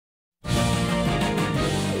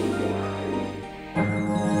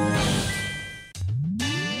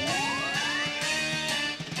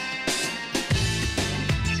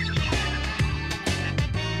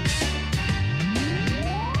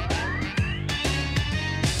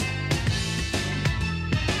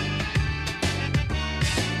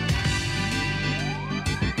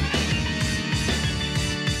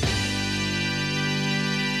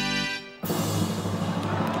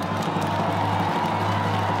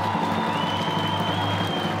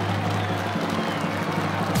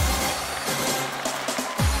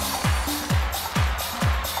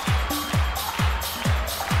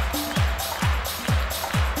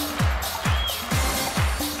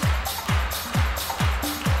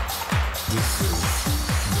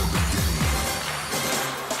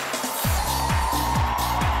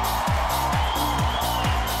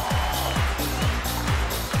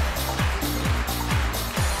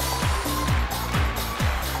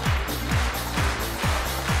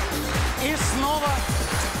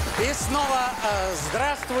снова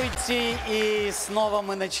здравствуйте, и снова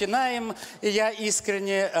мы начинаем. И я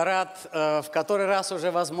искренне рад в который раз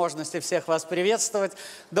уже возможности всех вас приветствовать.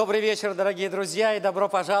 Добрый вечер, дорогие друзья, и добро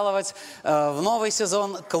пожаловать в новый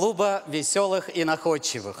сезон Клуба Весёлых и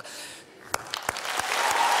Находчивых.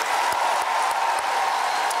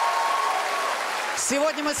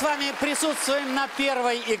 Сегодня мы с вами присутствуем на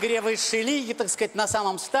первой игре высшей лиги, так сказать, на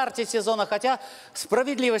самом старте сезона. Хотя,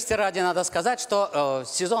 справедливости ради, надо сказать, что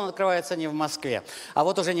сезон открывается не в Москве, а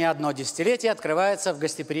вот уже не одно десятилетие открывается в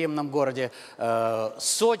гостеприимном городе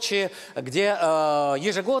Сочи, где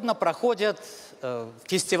ежегодно проходит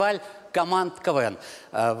фестиваль команд КВН.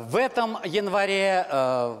 В этом январе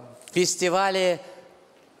в фестивале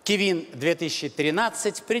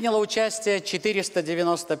 «Кивин-2013» приняло участие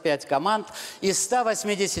 495 команд из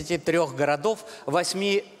 183 городов,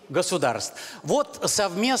 8 государств. Вот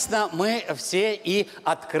совместно мы все и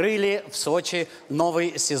открыли в Сочи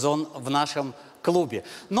новый сезон в нашем клубе.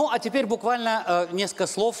 Ну, а теперь буквально несколько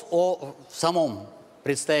слов о самом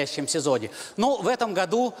предстоящем сезоне. Ну, в этом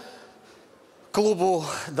году клубу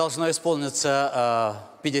должно исполниться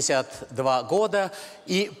 52 года,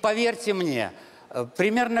 и поверьте мне,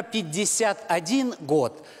 примерно 51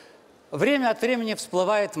 год время от времени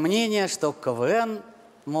всплывает мнение, что КВН,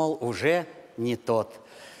 мол, уже не тот.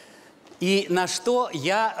 И на что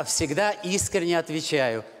я всегда искренне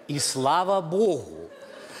отвечаю: и слава Богу.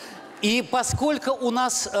 И поскольку у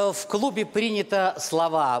нас в клубе принято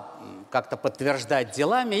слова как-то подтверждать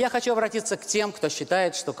делами, я хочу обратиться к тем, кто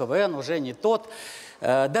считает, что КВН уже не тот.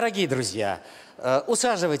 Дорогие друзья,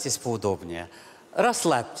 усаживайтесь поудобнее,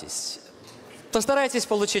 расслабьтесь. Постарайтесь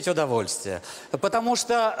получить удовольствие, потому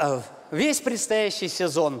что весь предстоящий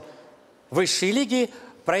сезон высшей лиги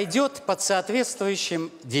пройдет под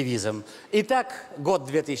соответствующим девизом. Итак, год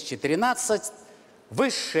 2013,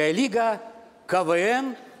 высшая лига,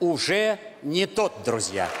 КВН уже не тот,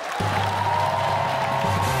 друзья.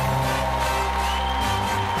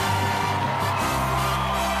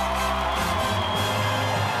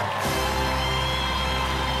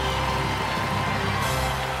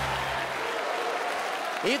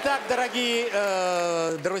 Итак,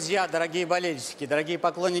 дорогие друзья, дорогие болельщики, дорогие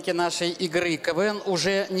поклонники нашей игры, КВН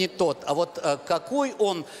уже не тот. А вот какой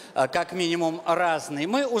он, как минимум, разный,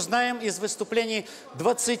 мы узнаем из выступлений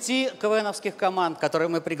 20 КВНовских команд, которые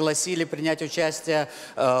мы пригласили принять участие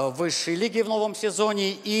в высшей лиге в новом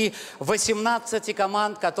сезоне, и 18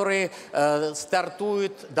 команд, которые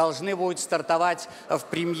должны будут стартовать в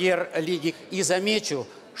премьер-лиге. И замечу,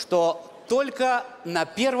 что только на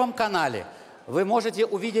Первом канале вы можете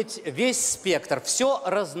увидеть весь спектр, все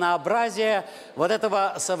разнообразие вот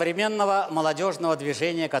этого современного молодежного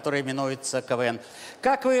движения, которое именуется КВН.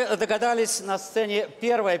 Как вы догадались, на сцене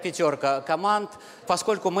первая пятерка команд,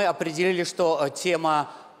 поскольку мы определили, что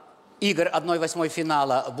тема игр 1/8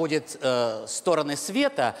 финала будет «Стороны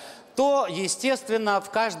света», то, естественно, в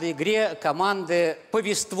каждой игре команды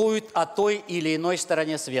повествуют о той или иной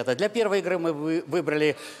стороне света. Для первой игры мы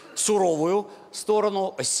выбрали суровую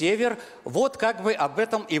сторону, север. Вот как бы об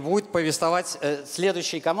этом и будет повествовать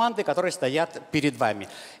следующие команды, которые стоят перед вами.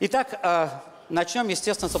 Итак, начнем,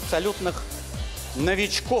 естественно, с абсолютных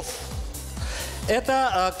новичков.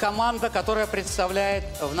 Это команда, которая представляет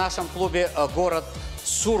в нашем клубе город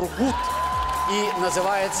Сургут. И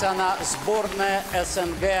называется она «Сборная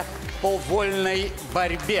СНГ по вольной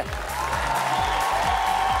борьбе».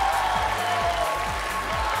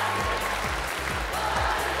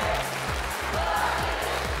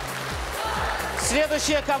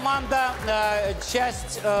 Следующая команда,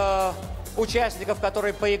 часть участников,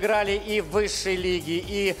 которые поиграли и в высшей лиге,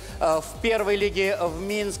 и в первой лиге в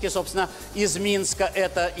Минске. Собственно, из Минска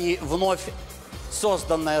это и вновь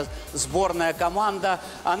созданная сборная команда,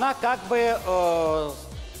 она как бы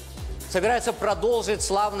собирается продолжить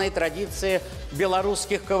славные традиции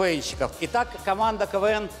белорусских КВНщиков. Итак, команда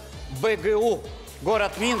КВН БГУ,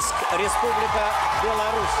 город Минск, Республика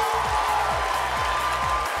Беларусь.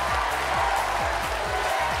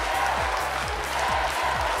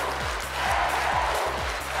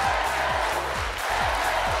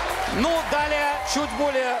 Ну, далее чуть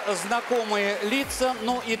более знакомые лица.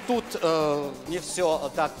 Ну и тут не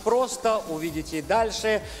все так просто. Увидите и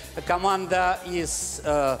дальше. Команда из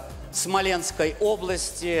Смоленской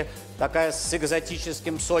области, такая с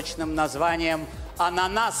экзотическим сочным названием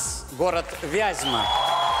 «Ананас», город Вязьма.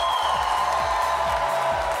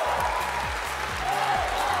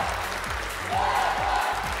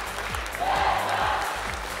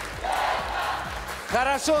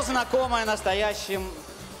 Хорошо знакомая настоящим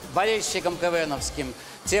болельщикам КВНовским,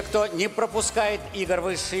 те, кто не пропускает игр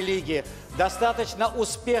высшей лиги. Достаточно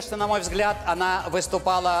успешно, на мой взгляд, она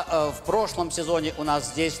выступала в прошлом сезоне у нас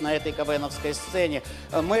здесь, на этой КВНовской сцене.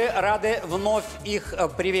 Мы рады вновь их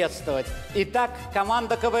приветствовать. Итак,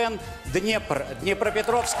 команда КВН «Днепр»,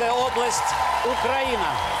 Днепропетровская область, Украина.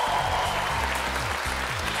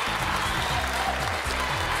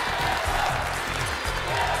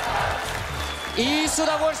 И с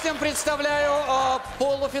удовольствием представляю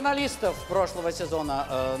полуфиналистов прошлого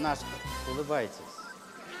сезона. Улыбайтесь.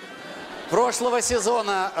 Прошлого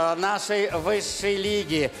сезона нашей высшей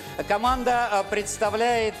лиги. Команда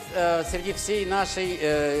представляет среди всей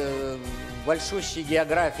нашей большущей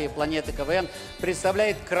географии планеты КВН,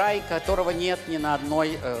 представляет край, которого нет ни на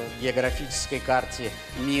одной географической карте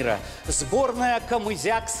мира. Сборная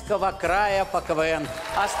Камызякского края по КВН.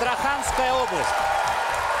 Астраханская область.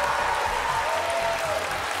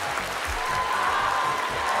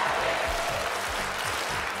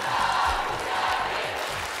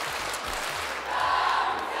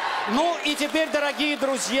 Ну и теперь, дорогие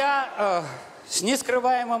друзья, с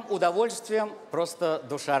нескрываемым удовольствием, просто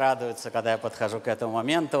душа радуется, когда я подхожу к этому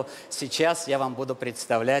моменту. Сейчас я вам буду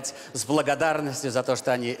представлять с благодарностью за то,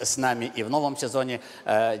 что они с нами и в новом сезоне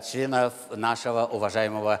членов нашего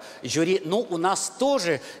уважаемого жюри. Ну, у нас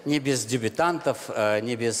тоже не без дебютантов,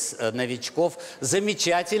 не без новичков.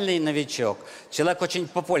 Замечательный новичок. Человек очень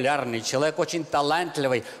популярный, человек очень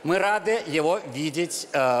талантливый. Мы рады его видеть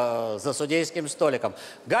за судейским столиком.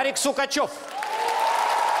 Гарик Сукачев.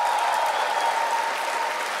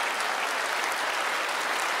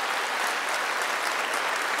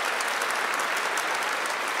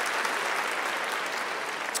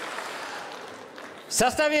 В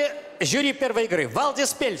составе жюри первой игры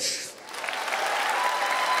Валдис Пельш,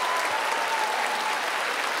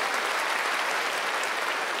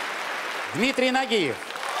 Дмитрий Нагиев,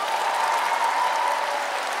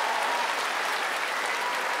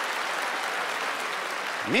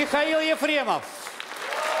 Михаил Ефремов,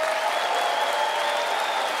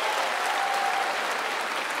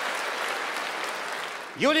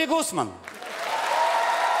 Юлий Гусман,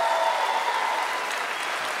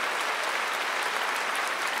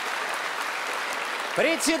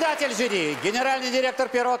 председатель жюри, генеральный директор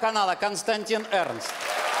Первого канала Константин Эрнст.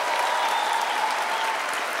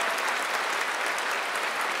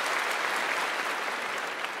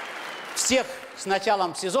 Всех с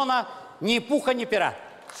началом сезона ни пуха, ни пера.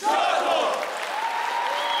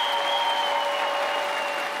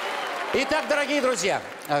 Итак, дорогие друзья,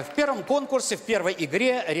 в первом конкурсе, в первой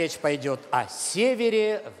игре речь пойдет о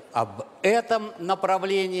севере, об этом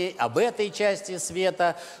направлении, об этой части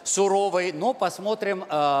света суровой. Но посмотрим,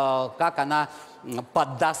 как она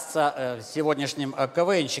поддастся сегодняшним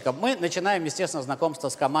КВНщикам. Мы начинаем, естественно, знакомство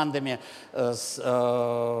с командами с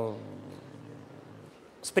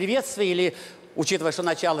приветствия или, учитывая, что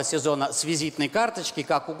начало сезона, с визитной карточки,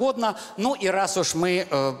 как угодно. Ну и раз уж мы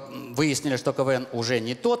выяснили, что КВН уже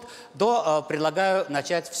не тот, то предлагаю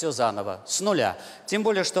начать все заново, с нуля. Тем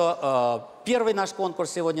более, что первый наш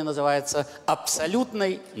конкурс сегодня называется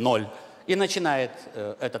 «Абсолютный ноль». И начинает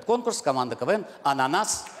этот конкурс команда КВН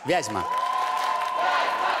 «Ананас Вязьма».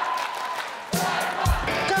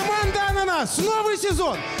 Команда «Ананас», новый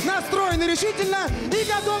сезон, настроены решительно и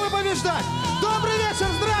готовы побеждать. Добрый вечер,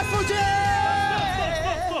 здравствуйте!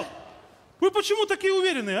 Стоп! Вы почему такие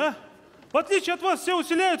уверенные, а? В отличие от вас, все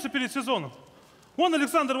усиляются перед сезоном. Вон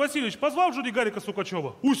Александр Васильевич позвал в жюри Гарика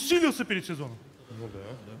Сукачева, усилился перед сезоном. Ну да.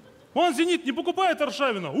 Вон «Зенит» не покупает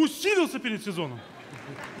Аршавина, усилился перед сезоном.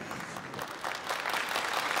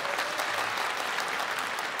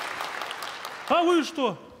 А вы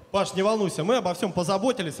что? Паш, не волнуйся, мы обо всем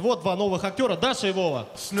позаботились. Вот два новых актера, Даша и Вова.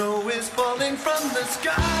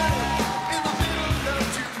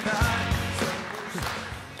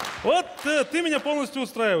 Вот ты меня полностью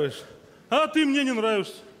устраиваешь, а ты мне не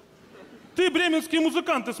нравишься. Ты бременские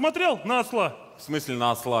музыканты смотрел на «Осла»? В смысле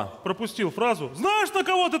на «Осла»? Пропустил фразу. Знаешь, на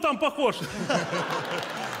кого ты там похож?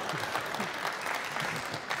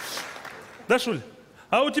 Дашуль,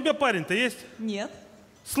 а у тебя парень-то есть? Нет.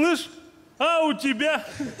 Слышь, а у тебя?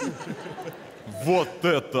 Вот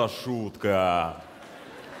это шутка!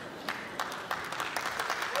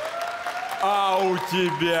 А у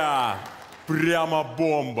тебя прямо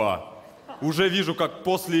бомба! Уже вижу, как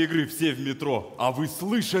после игры все в метро. А вы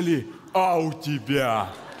слышали? А у тебя?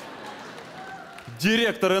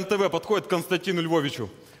 Директор НТВ подходит к Константину Львовичу.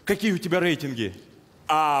 Какие у тебя рейтинги?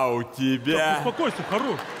 А у тебя? Так, успокойся,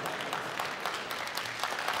 хорош.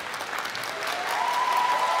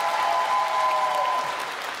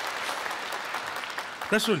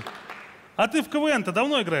 Дашуль, а ты в КВН-то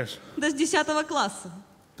давно играешь? Да с 10 класса.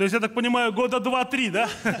 То есть, я так понимаю, года 2-3, да?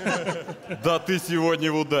 Да ты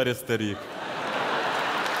сегодня в ударе, старик.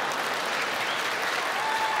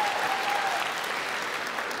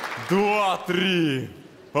 Два, три.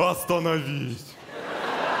 Остановись.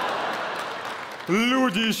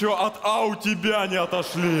 Люди еще от «ау тебя» не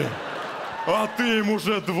отошли. А ты им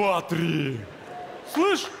уже 2-3.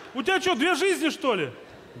 Слышь, у тебя что, 2 жизни, что ли?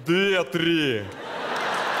 2-3.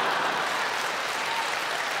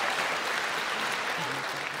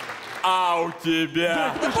 Ау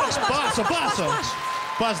тебя. Паша!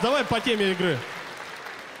 Паш, давай по теме игры.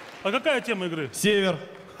 А какая тема игры? Север.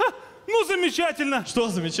 Ха, ну, замечательно. Что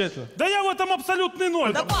замечательно? Да я в этом абсолютный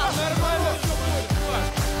ноль. Да, Паш! Нормально все будет, Паш.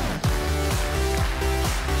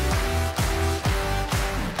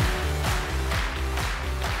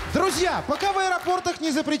 Друзья, пока в аэропортах не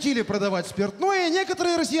запретили продавать спиртное,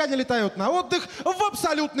 некоторые россияне летают на отдых в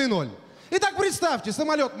абсолютный ноль. Итак, представьте,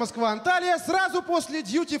 самолет Москва-Анталия сразу после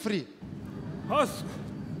duty-free.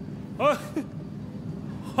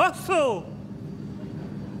 Хасл!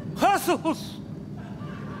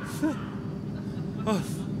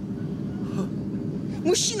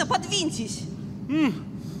 Мужчина, подвиньтесь!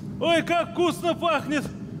 Ой, как вкусно пахнет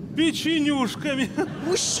печенюшками.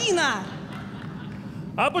 Мужчина!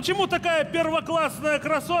 А почему такая первоклассная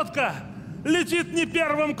красотка летит не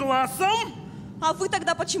первым классом? А вы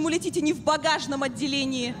тогда почему летите не в багажном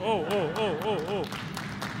отделении? Оу.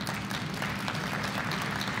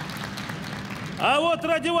 А вот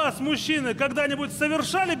ради вас, мужчины, когда-нибудь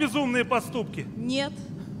совершали безумные поступки? Нет.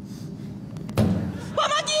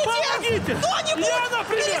 Помогите! Помогите! Кто-нибудь! Я,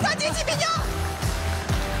 например! Пересадите меня!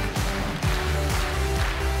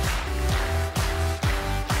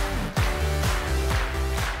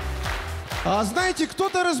 А знаете,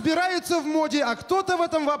 кто-то разбирается в моде, а кто-то в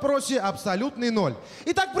этом вопросе абсолютный ноль.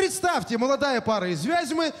 Итак, представьте, молодая пара из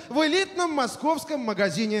Вязьмы в элитном московском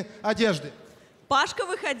магазине одежды. Пашка,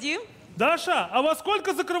 выходи. Даша, а во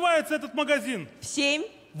сколько закрывается этот магазин? В 7.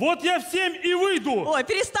 Вот я в 7 и выйду. Ой,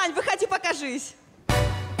 перестань, выходи, покажись.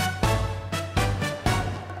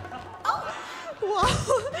 Вау,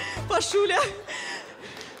 Пашуля.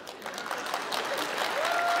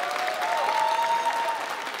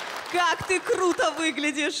 Как ты круто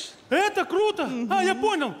выглядишь. Это круто. А, я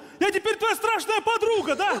понял. Я теперь твоя страшная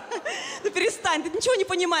подруга, да? Ну перестань, ты ничего не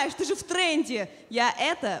понимаешь, ты же в тренде. Я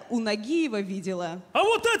это у Нагиева видела. А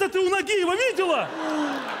вот это ты у Нагиева видела?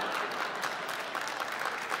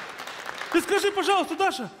 Ты скажи, пожалуйста,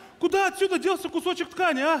 Даша, куда отсюда делся кусочек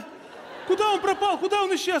ткани, а? Куда он пропал? Куда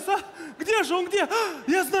он исчез, а? Где же он, где?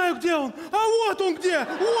 Я знаю, где он. А вот он где!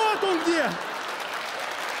 Вот он где!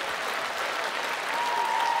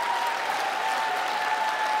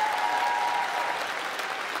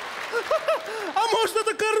 А может,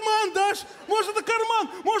 это карман, Даш? Может, это карман?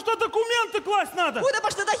 Может, туда документы класть надо? Ой, да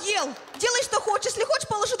Паш, надоел. Делай, что хочешь. Если хочешь,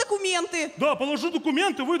 положи документы. Да, положу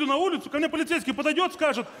документы, выйду на улицу, ко мне полицейский подойдет,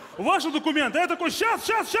 скажет, ваши документы. А я такой, сейчас.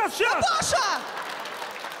 Паша!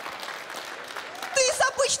 Ты с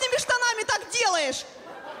обычными штанами так делаешь.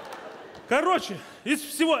 Короче, из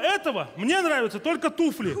всего этого мне нравятся только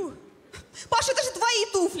туфли. Паша, это же твои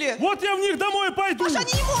туфли. Вот я в них домой пойду. Паша,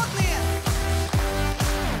 они не модные.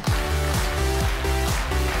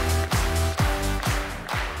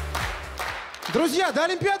 Друзья, до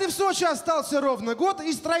Олимпиады в Сочи остался ровно год,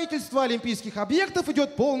 и строительство олимпийских объектов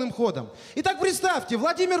идет полным ходом. Итак, представьте,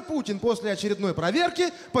 Владимир Путин после очередной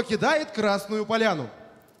проверки покидает Красную Поляну.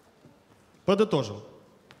 Подытожим.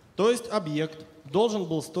 То есть объект должен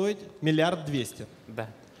был стоить 1 200 000 000. Да.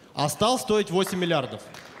 А стал стоить 8 миллиардов.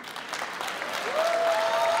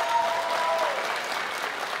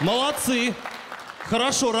 Молодцы!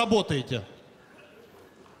 Хорошо работаете.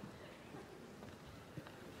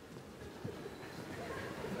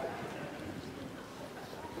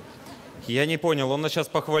 Я не понял, он нас сейчас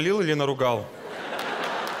похвалил или наругал?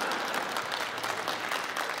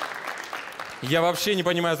 Я вообще не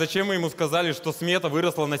понимаю, зачем мы ему сказали, что смета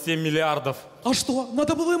выросла на 7 миллиардов. А что,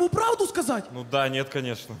 надо было ему правду сказать? Ну да, нет,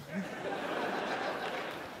 конечно.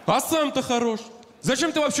 А сам-то хорош.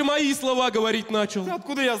 Зачем ты вообще мои слова говорить начал?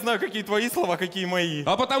 Откуда я знаю, какие твои слова, какие мои?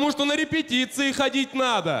 А потому что на репетиции ходить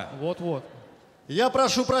надо. Вот-вот. Я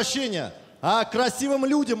прошу прощения, а красивым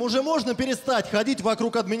людям уже можно перестать ходить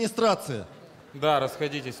вокруг администрации? Да,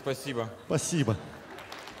 расходитесь, спасибо. Спасибо.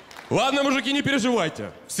 Ладно, мужики, не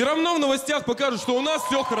переживайте. Все равно в новостях покажут, что у нас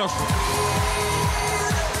все хорошо.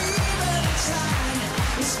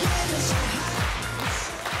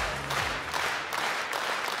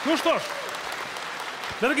 Ну что ж,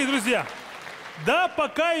 дорогие друзья, да,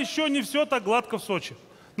 пока еще не все так гладко в Сочи.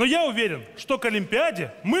 Но я уверен, что к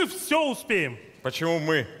Олимпиаде мы все успеем. Почему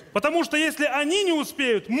мы? Потому что если они не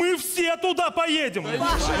успеют, мы все туда поедем.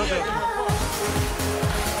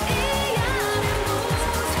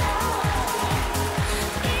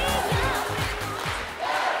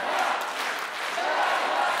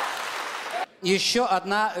 Еще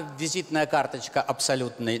одна визитная карточка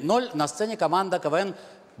абсолютный 0. На сцене команда КВН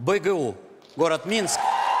БГУ. Город Минск,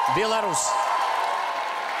 Беларусь.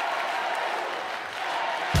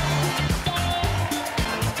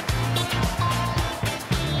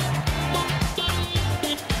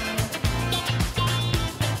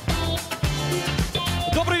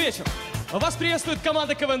 Добрый вечер. Вас приветствует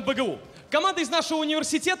команда КВН БГУ. Команда из нашего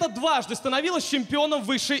университета дважды становилась чемпионом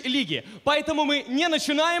высшей лиги. Поэтому мы не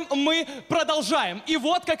начинаем, мы продолжаем. И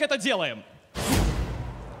вот как это делаем.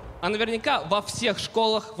 А наверняка во всех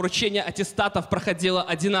школах вручение аттестатов проходило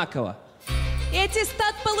одинаково. И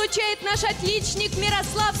аттестат получает наш отличник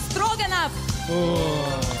Мирослав Строганов.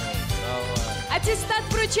 Аттестат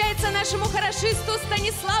вручается нашему хорошисту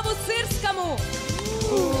Станиславу Сырскому.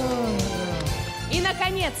 И,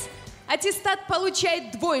 наконец, аттестат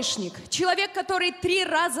получает двоечник. Человек, который 3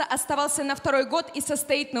 раза оставался на 2-й год и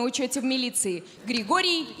состоит на учете в милиции.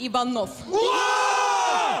 Григорий Иванов.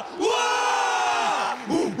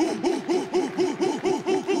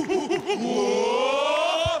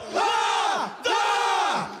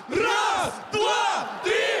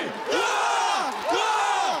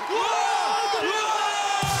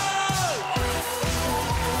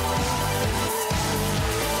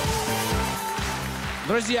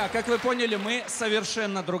 Друзья, как вы поняли, мы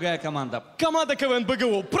совершенно другая команда. Команда КВН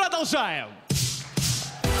БГУ. Продолжаем!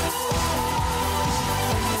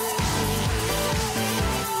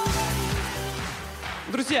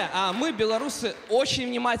 Друзья, а мы, белорусы, очень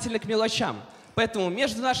внимательны к мелочам. Поэтому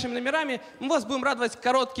между нашими номерами мы вас будем радовать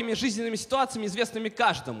короткими жизненными ситуациями, известными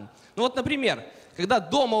каждому. Ну вот, например, когда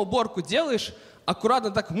дома уборку делаешь,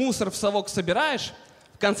 аккуратно так мусор в совок собираешь,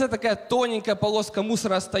 в конце такая тоненькая полоска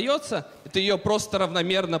мусора остается, и ты ее просто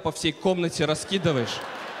равномерно по всей комнате раскидываешь.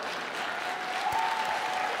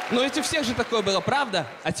 Но ведь у всех же такое было, правда?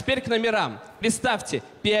 А теперь к номерам. Представьте,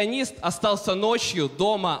 пианист остался ночью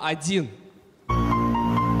дома один.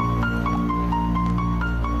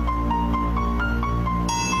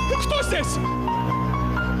 Кто здесь?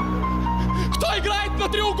 Кто играет на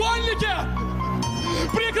треугольнике?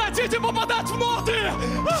 Прекратите попадать в ноты!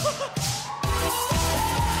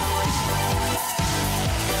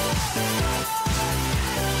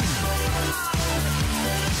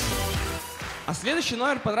 А следующий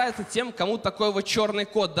номер понравится тем, кому такой вот черный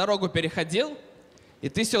кот дорогу переходил, и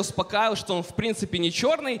ты себя успокаивал, что он в принципе не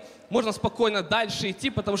черный, можно спокойно дальше идти,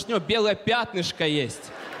 потому что у него белое пятнышко есть.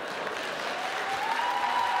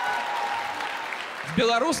 В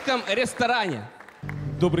белорусском ресторане.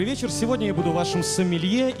 Добрый вечер. Сегодня я буду вашим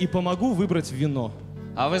сомелье и помогу выбрать вино.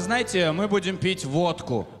 А вы знаете, мы будем пить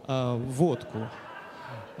водку. Водку.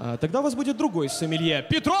 Тогда у вас будет другой сомелье.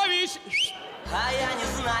 Петрович! А я не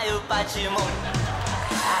знаю почему,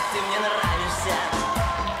 а ты мне нравишься.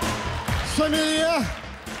 Сомелье!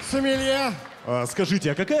 Сомелье!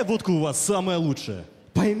 Скажите, а какая водка у вас самая лучшая?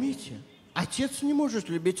 Поймите, отец не может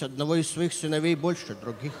любить одного из своих сыновей больше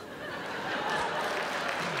других.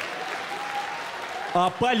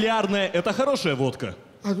 А полярная – это хорошая водка?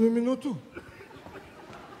 1 минуту.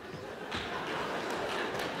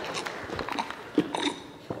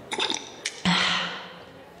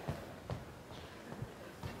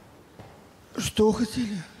 Что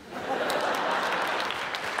хотели?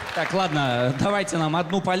 Так, ладно, давайте нам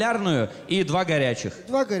 1 полярную и 2 горячих.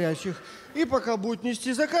 2 горячих. И пока будет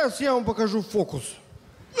нести заказ, я вам покажу фокус.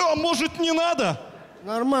 А может, не надо?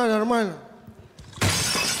 Нормально, нормально.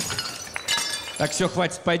 Так, все,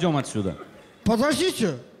 хватит, пойдем отсюда.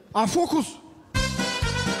 Подождите, а фокус?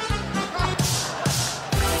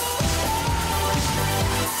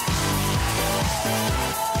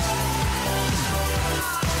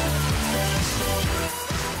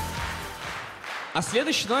 А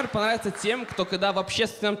следующий номер понравится тем, кто когда в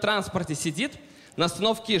общественном транспорте сидит, на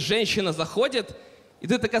остановке женщина заходит, и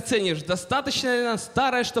ты так оценишь, достаточно ли она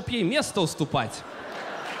старая, чтобы ей место уступать.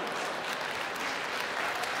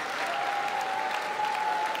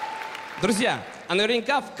 Друзья, а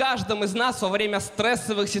наверняка в каждом из нас во время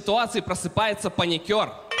стрессовых ситуаций просыпается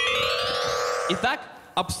паникер. Итак,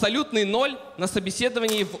 абсолютный 0 на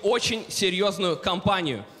собеседовании в очень серьезную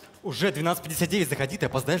компанию. Уже 12:59, заходи, ты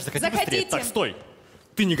опоздаешь, заходи Заходите. быстрее. Так, стой.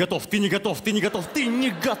 Ты не готов, ты не готов, ты не готов, ты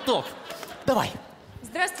не готов. Давай.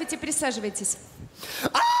 Здравствуйте, присаживайтесь.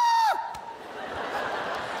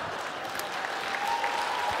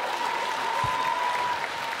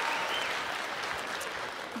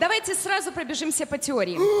 Давайте сразу пробежимся по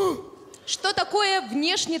теории. Что такое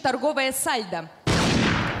внешнеторговое сальдо?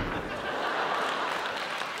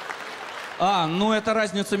 Ну это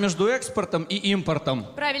разница между экспортом и импортом.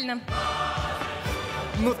 Правильно.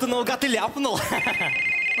 Ну ты наугад и ляпнул.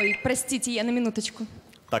 Ой, простите, я на минуточку.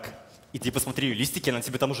 Так, иди посмотри листики, она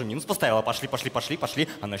тебе там уже минус поставила. Пошли, пошли, пошли, пошли.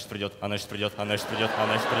 Она сейчас придет, она сейчас придет, она сейчас придет,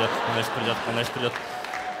 она сейчас придет, она сейчас придет, она сейчас придет.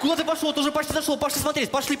 Куда ты пошел? Ты уже почти зашел, пошли смотреть,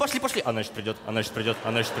 пошли, пошли, пошли. Она сейчас придет, она сейчас придет,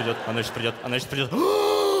 она сейчас придет, она сейчас придет, она сейчас придет.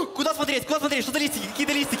 Куда смотреть? Куда смотреть? Что за листики?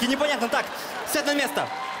 Какие-то листики? Непонятно. Так, сядь на место.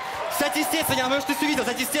 Сядь естественно, может ты все видел.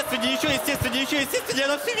 Сядь естественно, еще естественно, еще естественно,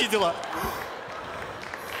 она все видела.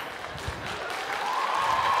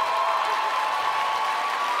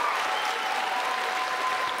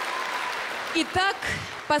 Итак,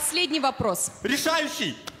 последний вопрос.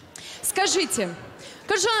 Решающий. Скажите,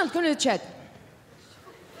 Кажан, включать.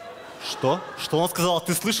 Что? Что он сказал?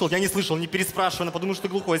 Ты слышал? Я не слышал, не переспрашивай, она подумала, что ты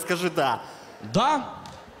глухой. Скажи «да». Да.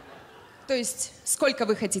 То есть, сколько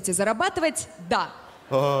вы хотите зарабатывать? Да.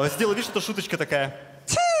 Сделай вид, что это шуточка такая.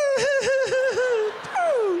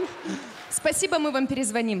 Спасибо, мы вам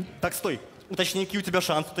перезвоним. Так, стой. Уточни, какие у тебя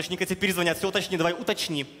шансы. Уточни, когда тебе перезвонят. Все, уточни, давай,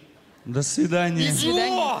 уточни. До свидания. До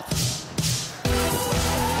свидания.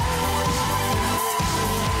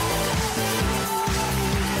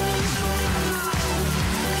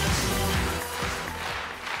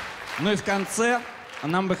 Ну и в конце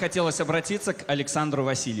нам бы хотелось обратиться к Александру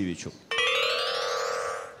Васильевичу.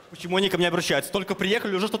 Почему они ко мне обращаются? Только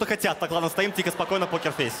приехали, уже что-то хотят. Так, ладно, стоим, тихо, спокойно,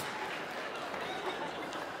 покерфейс.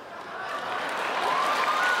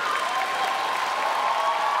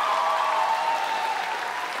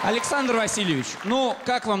 Александр Васильевич, ну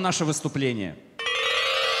как вам наше выступление?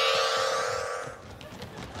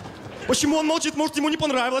 Почему он молчит? Может, ему не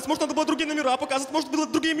понравилось? Может, надо было другие номера показывать? Может, было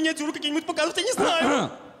другие миниатюры какие-нибудь показывать? Я не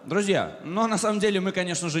знаю. Друзья, но на самом деле мы,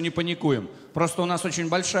 конечно же, не паникуем. Просто у нас очень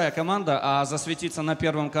большая команда, а засветиться на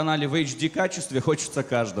Первом канале в HD-качестве хочется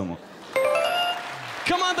каждому.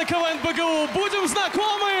 Команда КВН БГУ, будем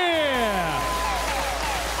знакомы!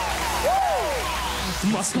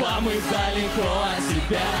 Москва, мы далеко от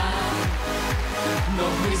тебя, но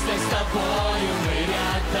в мыслях с тобою мы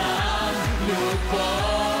рядом.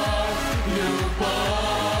 Любовь,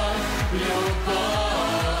 любовь,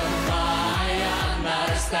 любовь моя на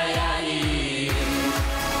расстоянии.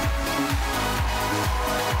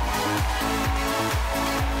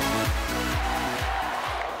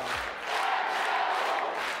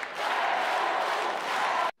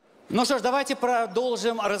 Ну что ж, давайте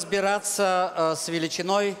продолжим разбираться с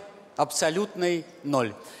величиной абсолютный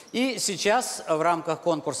ноль. И сейчас в рамках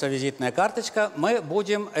конкурса «Визитная карточка» мы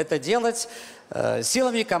будем это делать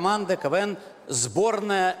силами команды КВН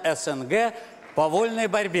 «Сборная СНГ» по вольной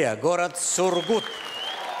борьбе. Город Сургут.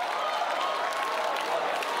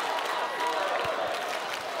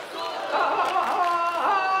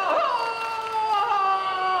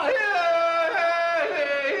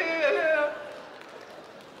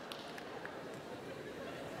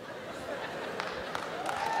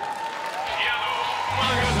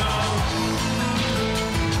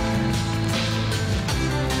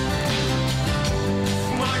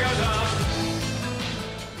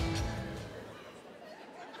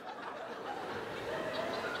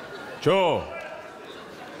 Чё?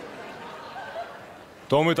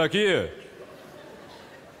 Кто мы такие?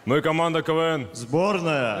 Мы команда КВН.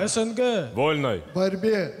 Сборная. СНГ. Вольной.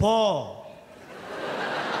 Борьбе. По.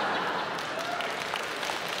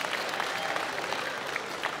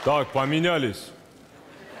 Так, поменялись.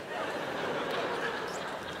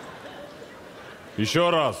 Еще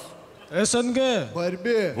раз. СНГ.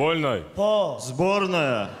 Борьбе. Вольной. По.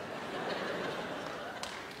 Сборная.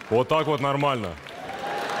 Вот так вот нормально.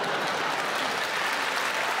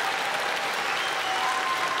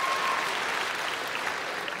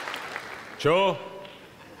 Чё?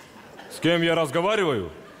 С кем я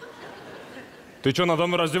разговариваю? Ты чё, надо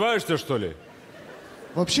мной раздеваешься, что ли?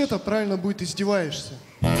 Вообще-то правильно будет издеваешься.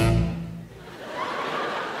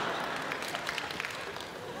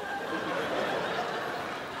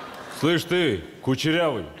 Слышь ты,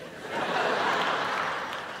 кучерявый.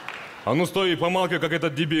 А ну стой и помалкивай, как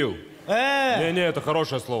этот дебил. Не-не, это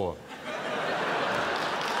хорошее слово.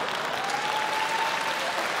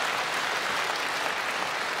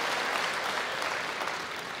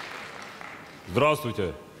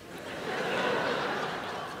 Здравствуйте.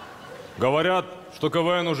 Говорят, что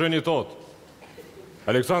КВН уже не тот.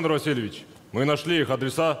 Александр Васильевич, мы нашли их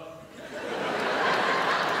адреса.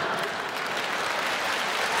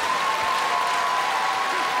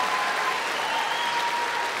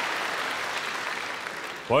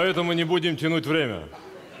 Поэтому не будем тянуть время.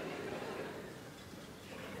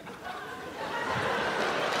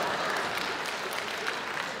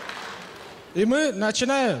 И мы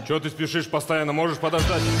начинаем. Чего ты спешишь постоянно? Можешь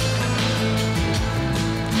подождать?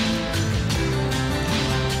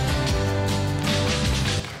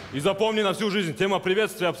 И запомни на всю жизнь, тема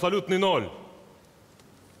приветствия абсолютный ноль.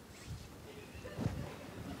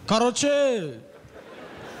 Короче,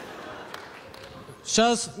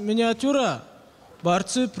 сейчас миниатюра.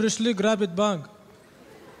 Борцы пришли грабить банк.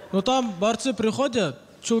 Но там борцы приходят,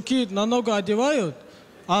 чулки на ногу одевают,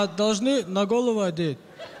 а должны на голову одеть.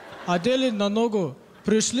 Одели на ногу.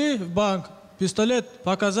 Пришли в банк, пистолет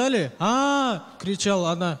показали.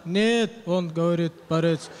 Кричала она. Нет, он говорит,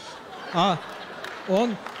 борец.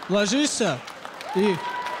 Он ложится и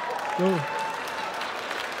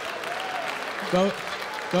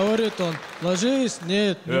говорит он, ложись,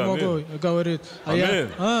 нет, не могу, говорит.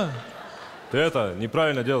 Ты это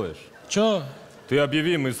неправильно делаешь. Чё? Ты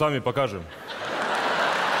объяви, мы сами покажем.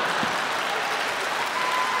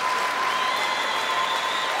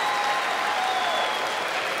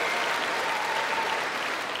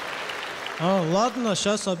 Ладно,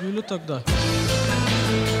 сейчас объявлю тогда.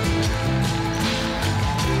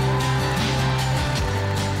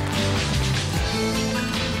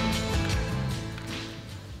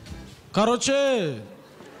 Короче,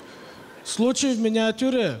 случай в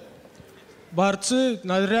миниатюре. Борцы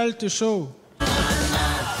на реалити-шоу.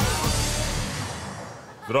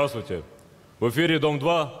 Здравствуйте. В эфире Дом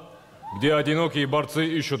 2, где одинокие борцы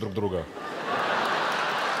ищут друг друга.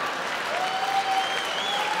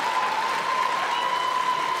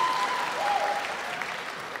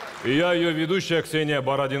 И я ее ведущая Ксения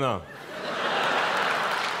Бородина.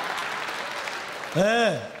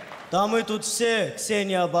 Да мы тут все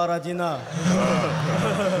Ксения Бородина.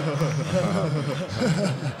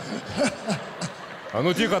 А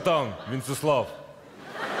ну тихо там, Венцеслав.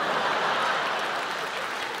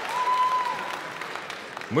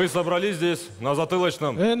 Мы собрались здесь на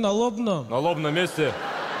затылочном. На лобном. На лобном месте.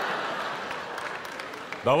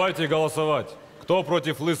 Давайте голосовать. Кто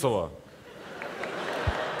против лысого?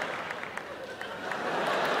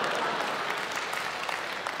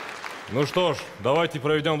 Ну что ж, давайте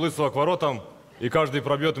проведем лысого к воротам, и каждый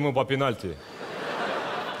пробьет ему по пенальти.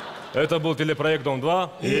 Это был телепроект Дом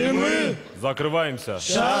 2. И мы закрываемся.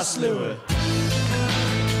 Счастливы.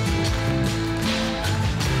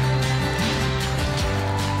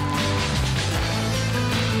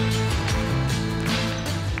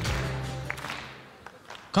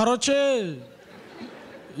 Короче,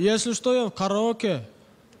 если что, я в караоке.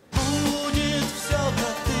 Будет все,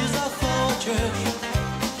 как ты захочешь.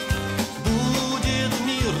 Будет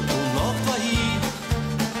мир у ног твоих.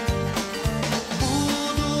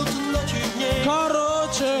 Будут ночи дней.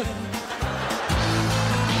 Короче.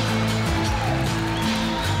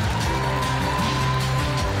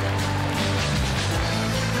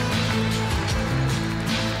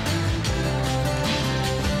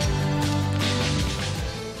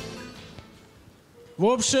 В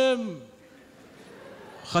общем,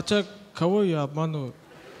 хотя кого я обману?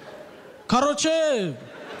 Короче,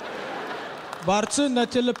 борцы на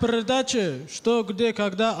телепередаче, что, где,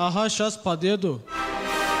 когда, ага, сейчас подъеду.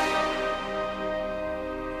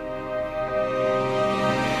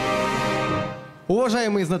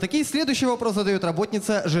 Уважаемые знатоки, следующий вопрос задает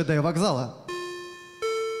работница ЖД вокзала.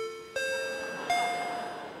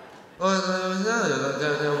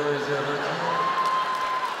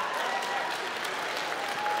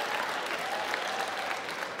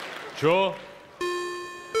 Чё?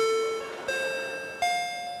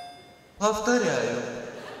 Повторяю.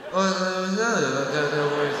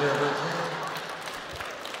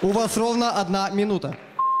 У вас ровно 1 минута.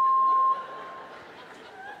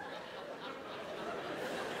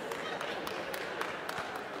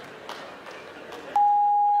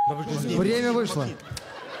 Время вышло.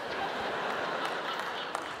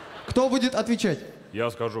 Кто будет отвечать? Я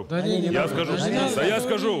скажу. Да не, не я надо. скажу. Да не надо. Да я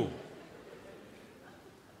скажу.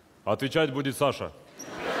 Отвечать будет Саша.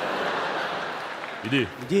 Иди.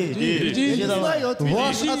 Иди.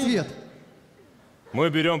 Ваш ответ. Мы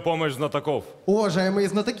берем помощь знатоков. Уважаемые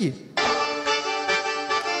знатоки.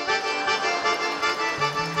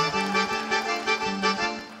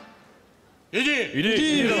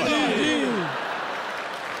 Иди.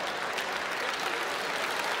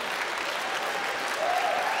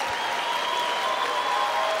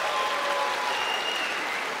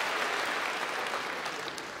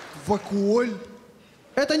 Вакуоль.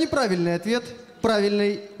 Это неправильный ответ.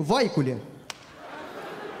 Правильный Вайкуле.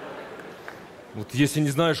 Вот если не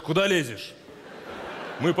знаешь, куда лезешь.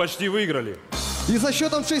 Мы почти выиграли. И со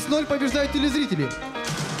счетом 6-0 побеждают телезрители.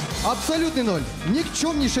 Абсолютный ноль.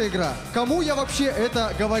 Никчемнейшая игра. Кому я вообще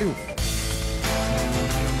это говорю?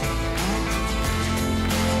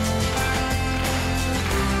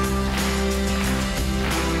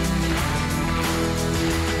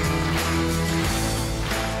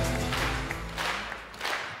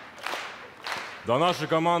 До нашей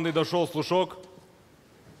команды дошел слушок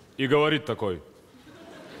и говорит такой.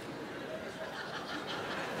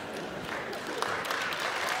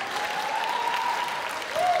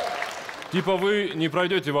 Типа вы не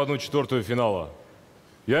пройдете в 1/4 финала.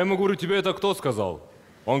 Я ему говорю, тебе это кто сказал?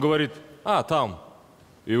 Он говорит, а, там.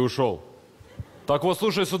 И ушел. Так вот,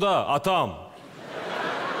 слушай сюда, а там?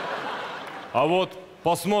 А вот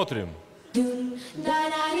посмотрим.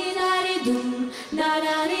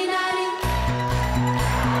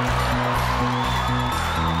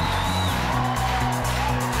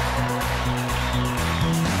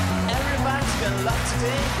 Everybody's gonna love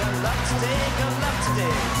today, gonna love today, gonna love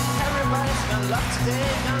today. Everybody's gonna love today,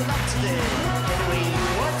 gonna love today. Anyway you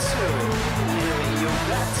want to, anyway you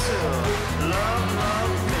got to. Love,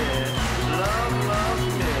 love me, love, love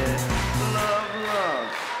me, love, love.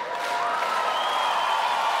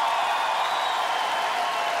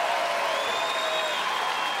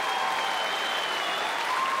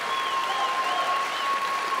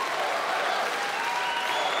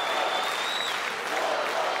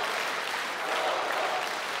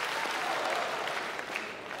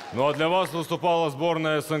 Ну а для вас выступала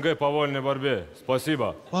сборная СНГ по вольной борьбе.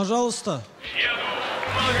 Спасибо. Пожалуйста.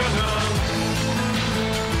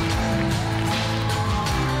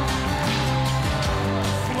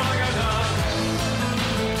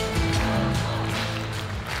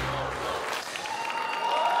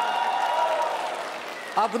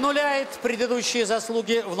 Обнуляет предыдущие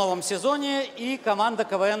заслуги в новом сезоне и команда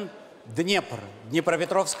КВН «Днепр».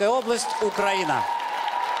 Днепропетровская область, Украина.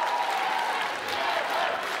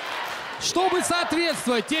 Чтобы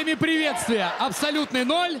соответствовать теме приветствия «Абсолютный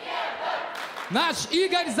ноль», наш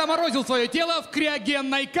Игорь заморозил свое тело в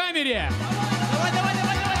криогенной камере.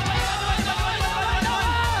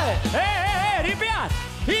 Ребят!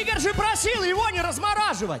 Игорь же просил его не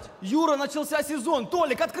размораживать! Юра, начался сезон.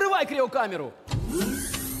 Толик, открывай криокамеру.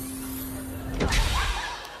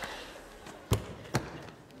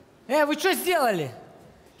 Вы что сделали?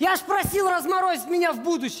 Я ж просил разморозить меня в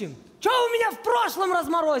будущем. Чего вы меня в прошлом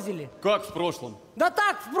разморозили? Как в прошлом? Да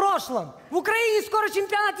так, в прошлом. В Украине скоро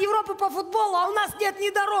чемпионат Европы по футболу, а у нас нет ни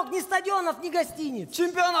дорог, ни стадионов, ни гостиниц.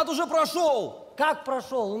 Чемпионат уже прошел. Как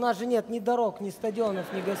прошел? У нас же нет ни дорог, ни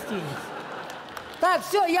стадионов, ни гостиниц. Так,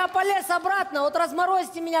 все, я полез обратно. Вот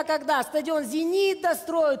разморозьте меня когда? Стадион «Зенит»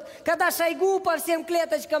 достроят, когда Шойгу по всем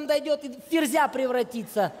клеточкам дойдет и в ферзя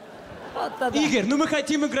превратится. Вот тогда. Игорь, ну мы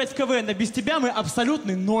хотим играть в КВН, а без тебя мы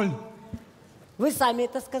абсолютный ноль. Вы сами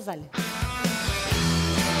это сказали.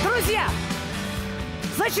 Друзья,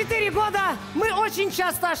 за 4 года мы очень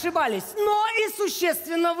часто ошибались, но и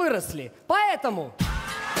существенно выросли. Поэтому...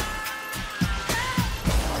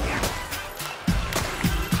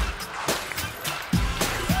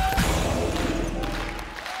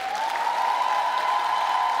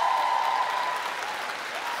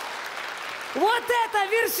 Вот это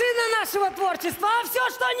вершина нашего творчества, а все,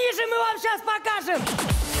 что ниже, мы вам сейчас покажем.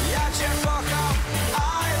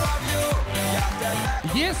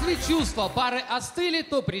 Если чувства пары остыли,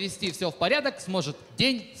 то привести все в порядок сможет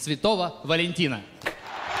День Святого Валентина.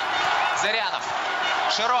 Зырянов,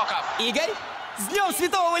 Широков. Игорь, с Днем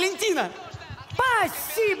Святого Валентина.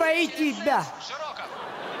 Спасибо и тебя.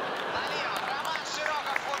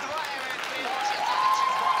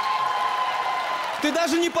 Ты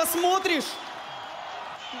даже не посмотришь?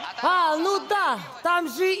 А, ну да, там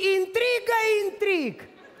же интрига.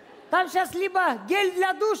 Там сейчас либо гель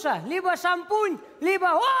для душа, либо шампунь, либо...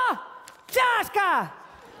 О, чашка!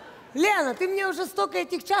 Лена, ты мне уже столько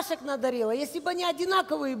этих чашек надарила. Если бы они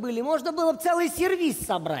одинаковые были, можно было бы целый сервиз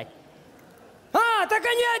собрать. А, так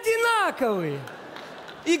они одинаковые.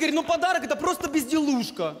 Игорь, ну подарок это просто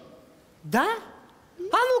безделушка. Да? А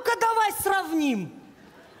ну-ка давай сравним.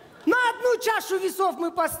 На одну чашу весов мы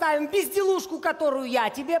поставим безделушку, которую я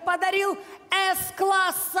тебе подарил,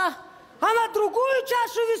 С-класса. А на другую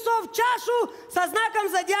чашу весов, чашу со знаком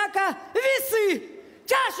зодиака весы.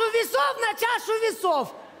 Чашу весов на чашу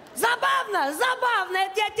весов. Забавно, забавно.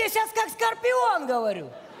 Это я тебе сейчас как скорпион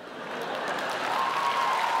говорю.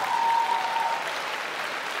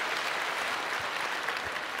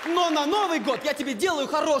 Но на Новый год я тебе делаю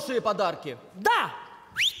хорошие подарки. Да.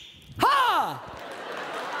 Ха!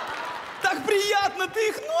 Так приятно, ты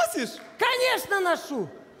их носишь? Конечно ношу.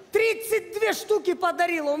 32 штуки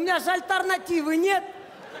подарила, у меня же альтернативы нет.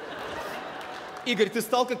 Игорь, ты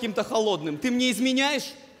стал каким-то холодным. Ты мне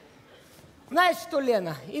изменяешь? Знаешь что,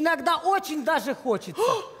 Лена, иногда очень даже хочется.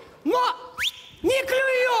 Но не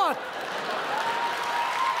клюет!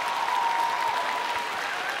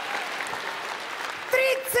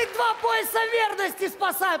 «32 пояса верности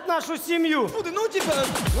спасают нашу семью. Ну тебя...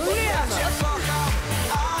 Лена!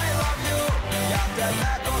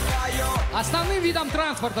 Основным видом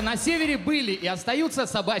транспорта на севере были и остаются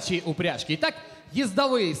собачьи упряжки. Итак,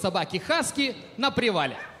 ездовые собаки-хаски на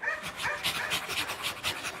привале.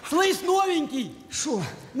 Слышь, новенький, шо?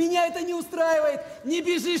 Меня это не устраивает. Не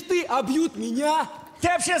бежишь ты, а бьют меня. Ты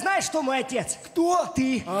вообще знаешь, что мой отец? Кто?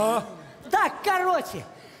 Ты. Так, короче,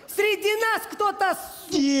 среди нас кто-то...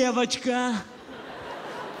 Девочка.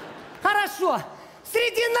 Хорошо.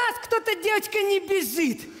 Среди нас кто-то, девочка, не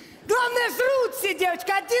бежит. Главное, жрут все,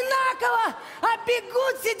 девочка, одинаково, а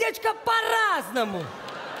бегут все, девочка, по-разному.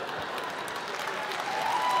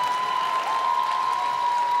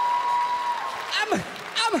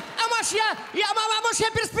 Может,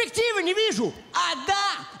 я перспективы не вижу? А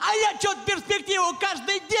я что-то перспективу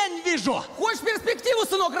каждый день вижу. Хочешь перспективу,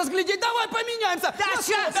 сынок, разглядеть? Давай поменяемся. Да,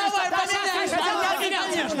 сейчас, давай поменяемся.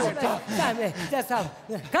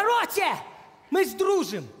 Короче, мы ж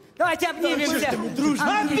дружим. Давайте обнимемся.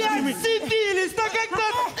 Опять сцепились, так как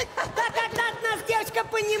надо. Да когда нас девочка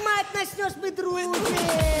понимать начнешь, мы дружим.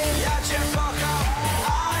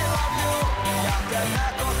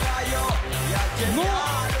 Ну,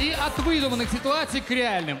 и от выдуманных ситуаций к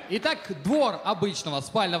реальным. Итак, двор обычного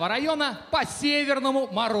спального района, по-северному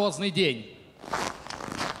морозный день.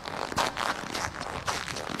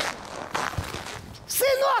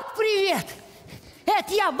 Сынок, привет!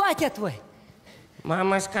 Это я, батя твой.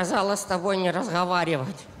 Мама сказала с тобой не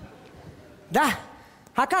разговаривать. Да?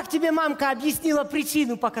 А как тебе мамка объяснила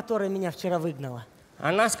причину, по которой меня вчера выгнала?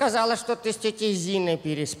 Она сказала, что ты с тетей Зиной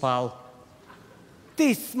переспал.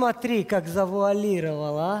 Ты смотри, как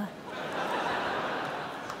завуалировал, а?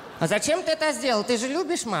 А зачем ты это сделал? Ты же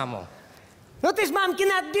любишь маму. Ну ты ж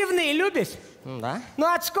мамкины отбивные любишь? Да. Ну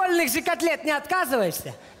от школьных же котлет не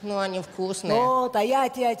отказываешься? Ну они вкусные. Вот, а я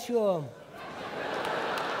тебе о чем?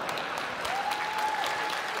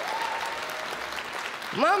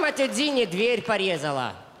 Мама тете Зине дверь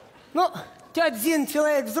порезала. Ну, тетя Зин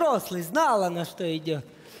человек взрослый, знала, на что идет.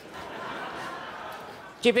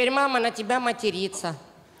 Теперь мама на тебя матерится.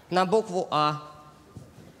 На букву А.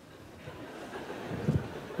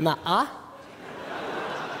 На А?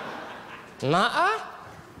 На А?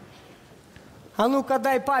 А ну-ка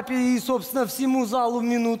дай папе и, собственно, всему залу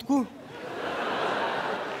минутку.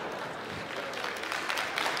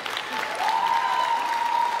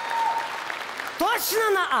 Точно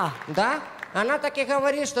на А? Да. Она так и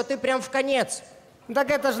говорит, что ты прям в конец.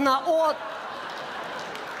 Так это же на О.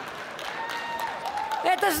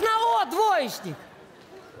 Это же на О, двоечник.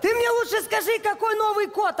 Ты мне лучше скажи, какой новый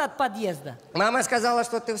код от подъезда. Мама сказала,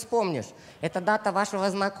 что ты вспомнишь. Это дата вашего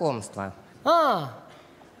знакомства.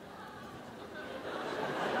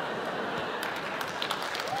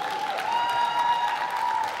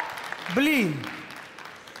 Блин.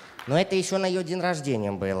 Но это еще на ее день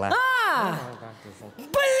рождения было.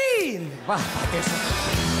 Блин!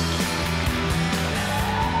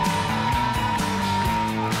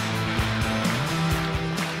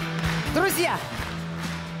 Друзья,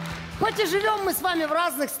 хоть и живем мы с вами в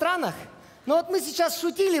разных странах, но вот мы сейчас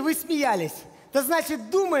шутили, вы смеялись. Это значит,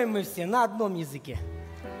 думаем мы все на одном языке.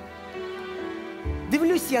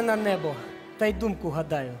 Дивлюсь я на небо, та й думку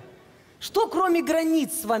гадаю. Что кроме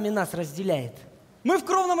границ с вами нас разделяет? Мы в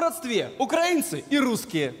кровном родстве, украинцы и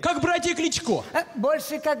русские, как братья Кличко.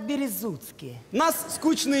 Больше как березутские. Нас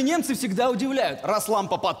скучные немцы всегда удивляют. Раз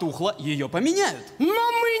лампа потухла, ее поменяют. Но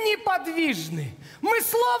мы неподвижны. Мы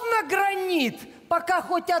словно гранит, пока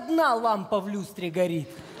хоть одна лампа в люстре горит.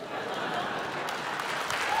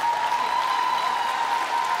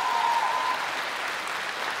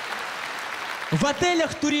 В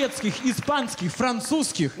отелях турецких, испанских,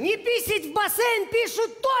 французских. Не писать в бассейн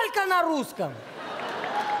пишут только на русском.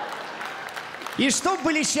 И чтоб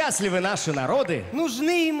были счастливы наши народы,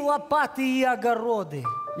 нужны им лопаты и огороды.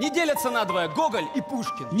 Не делятся надвое Гоголь и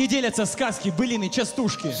Пушкин. Не делятся сказки, былины,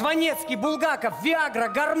 частушки. Жванецкий, Булгаков, Виагра,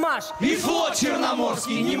 Гармаш. И флот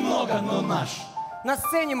черноморский немного, но наш. На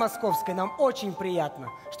сцене московской нам очень приятно,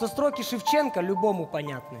 что строки Шевченка любому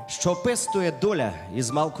понятны. що пестує доля із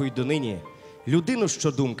малку й донині, людину,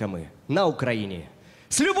 що думками на Україні.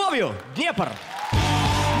 З любов'ю, Днепр!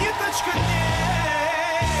 Ниточка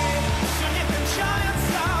дней, все не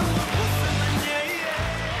кончается, но вкусно на ней.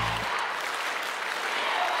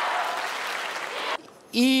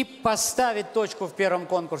 И поставить точку в первом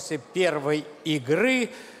конкурсе первой игры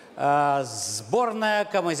сборная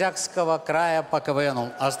Камызякского края по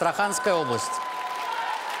КВНу, Астраханская область.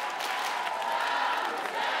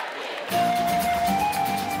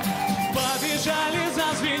 Побежали,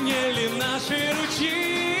 зазвенели наши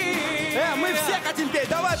ручьи. Мы все хотим петь,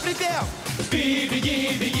 давай припев. Ты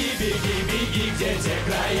беги, беги, беги, беги, где те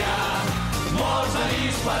края. Можно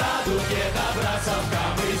лишь по радуге добраться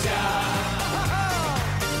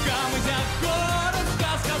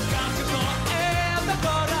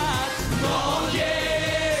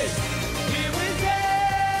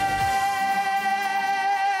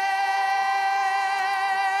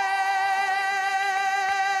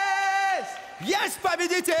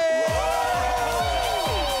победитель!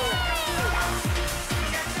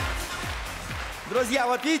 Друзья,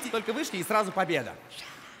 вот видите, только вышли и сразу победа.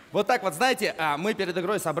 Вот так вот, знаете, мы перед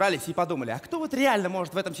игрой собрались и подумали, а кто вот реально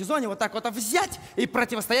может в этом сезоне вот так вот взять и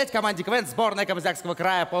противостоять команде КВН сборной Камызякского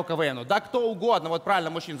края по КВНу? Да кто угодно, вот правильно,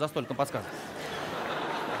 мужчина за столиком подсказывает.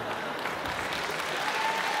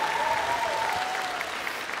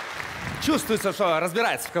 Чувствуется, что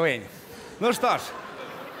разбирается в КВН. Ну что ж,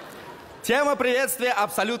 тема приветствия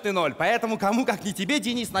абсолютный ноль. Поэтому кому, как не тебе,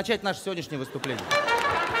 Денис, начать наше сегодняшнее выступление.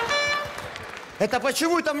 Это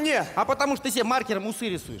почему это мне? А потому что ты себе маркером усы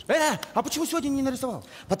рисуешь. А почему сегодня не нарисовал?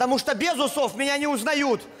 Потому что без усов меня не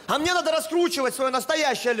узнают. А мне надо раскручивать свое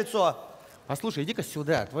настоящее лицо. Послушай, иди-ка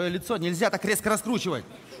сюда. Твое лицо нельзя так резко раскручивать.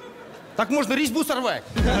 Так можно резьбу сорвать.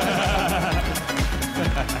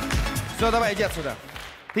 Все, давай, иди отсюда.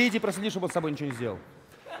 Ты иди проследи, чтобы он с собой ничего не сделал.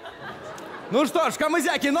 Ну что ж,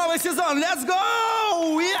 камызяки, новый сезон. Let's go!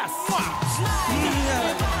 Yes!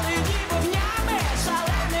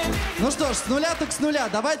 Ну что ж, с нуля так с нуля.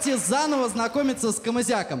 Давайте заново знакомиться с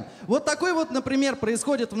камызяком. Вот такой вот, например,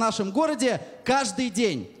 происходит в нашем городе каждый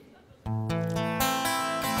день.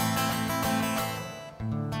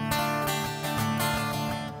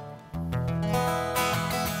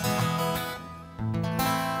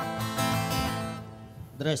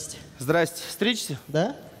 Здрасте. Здрасте. Стричься?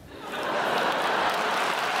 Да?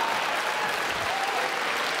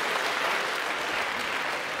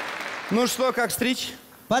 Ну что, как стричь?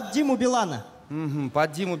 Под Диму Билана. Угу,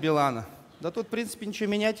 под Диму Билана. Да тут, в принципе, ничего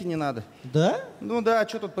менять и не надо. Да? Ну да,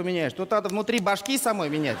 что тут поменяешь? Тут надо внутри башки самой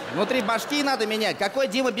менять. Внутри башки надо менять. Какой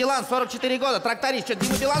Дима Билан? 44 года, тракторист. Что,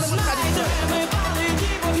 Дима Билан ему сходить?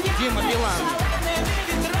 Дима Билан.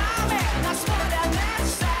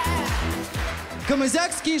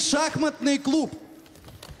 Камызякский шахматный клуб.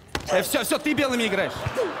 Все, ты белыми играешь.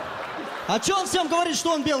 А че он всем говорит,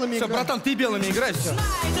 что он белыми играет? Все, братан, ты белыми играешь, все.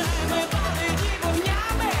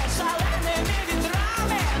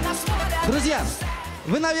 Друзья,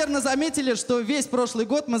 вы, наверное, заметили, что весь прошлый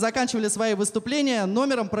год мы заканчивали свои выступления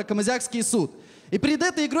номером про Камызякский суд. И перед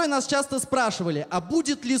этой игрой нас часто спрашивали, а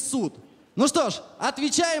будет ли суд? Ну что ж,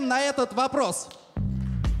 отвечаем на этот вопрос.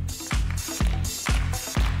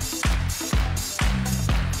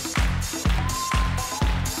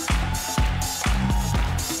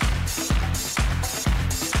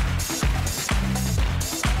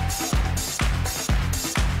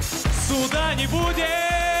 Суда не будет!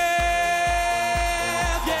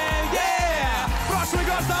 Прошлый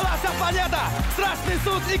год сдалась планета! Страшный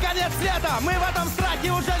суд и конец света! Мы в этом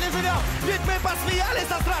страхе уже не живем! Ведь мы посмеялись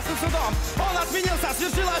со страшным судом! Он отменился,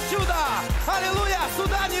 свершилось чудо! Аллилуйя!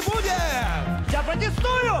 Суда не будет! Я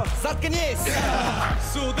протестую! Заткнись!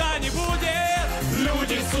 Суда не будет!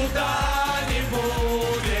 Люди, суда не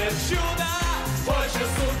будет! Чудо! Больше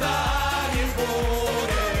суда не будет!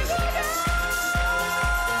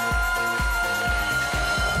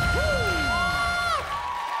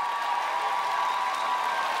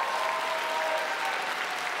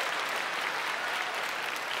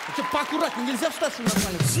 Что, поаккуратнее, нельзя встать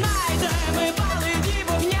нормально?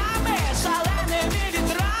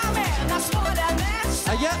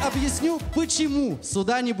 А я объясню, почему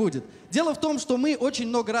суда не будет. Дело в том, что мы очень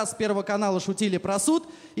много раз с Первого канала шутили про суд.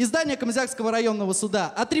 И здание Камызякского районного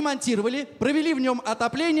суда отремонтировали, провели в нем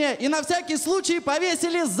отопление и на всякий случай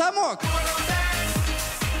повесили замок.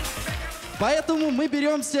 Поэтому мы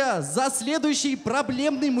беремся за следующий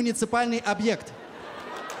проблемный муниципальный объект.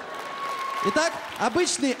 Итак,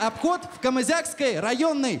 обычный обход в Камызякской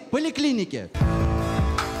районной поликлинике.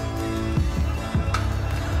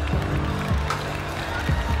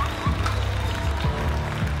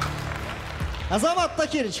 Азамат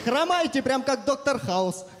Тахирович, хромаете прям как доктор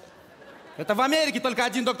Хаус. Это в Америке только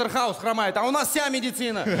один доктор Хаус хромает, а у нас вся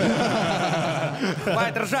медицина.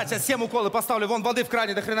 Хватит ржать, сейчас 7 уколы поставлю, вон воды в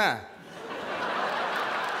кране до хрена.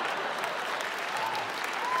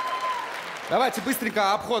 Давайте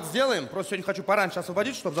быстренько обход сделаем. Просто сегодня хочу пораньше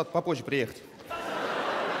освободить, чтобы завтра попозже приехать.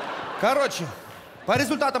 Короче, по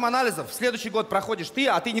результатам анализов в следующий год проходишь ты,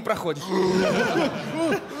 а ты не проходишь.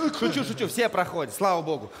 Шучу, все проходят, слава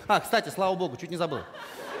богу. Кстати, слава богу, чуть не забыл.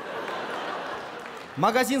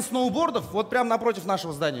 Магазин сноубордов вот прямо напротив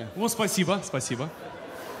нашего здания. О, спасибо.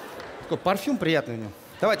 Такой парфюм приятный у него.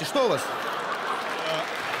 Давайте, что у вас?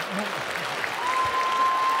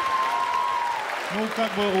 Ну,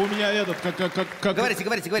 как бы у меня этот, как... Говорите.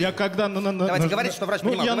 Я когда... Давайте, говорите, что врач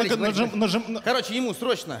понимал. Говорите. Короче, ему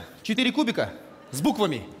срочно 4 кубика с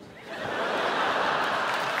буквами.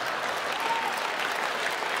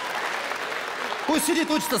 Пусть сидит,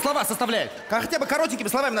 учится, слова составляет. Хотя бы коротенькими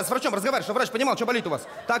словами надо с врачом разговаривать, чтобы врач понимал, что болит у вас.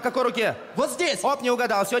 Так, какой руке? Вот здесь. Оп, не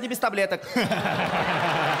угадал, сегодня без таблеток.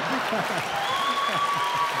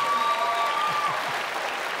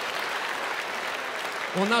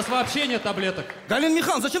 У нас вообще нет таблеток. Галина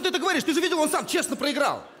Михайловна, зачем ты это говоришь? Ты же видел, он сам честно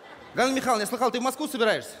проиграл. Галина Михайловна, я слыхал, ты в Москву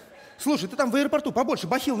собираешься? Слушай, ты там в аэропорту побольше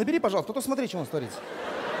бахил набери, пожалуйста, а то смотри, что у нас творится.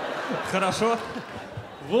 Хорошо.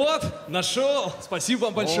 Вот, нашел. Спасибо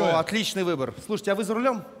вам большое. О, отличный выбор. Слушайте, а вы за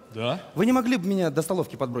рулем? Да. Вы не могли бы меня до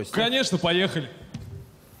столовки подбросить? Конечно, поехали.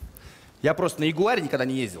 Я просто на Ягуаре никогда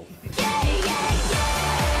не ездил.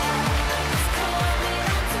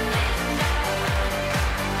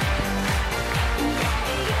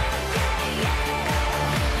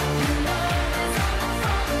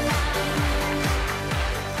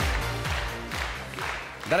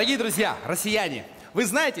 Дорогие друзья, россияне, вы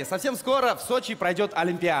знаете, совсем скоро в Сочи пройдет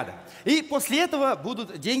Олимпиада. И после этого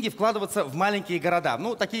будут деньги вкладываться в маленькие города.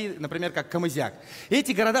 Ну, такие, например, как Камызяк. И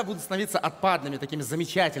эти города будут становиться отпадными, такими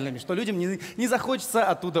замечательными, что людям не захочется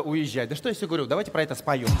оттуда уезжать. Да что я все говорю, давайте про это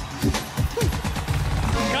споем.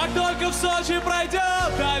 Как только в Сочи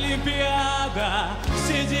пройдет Олимпиада,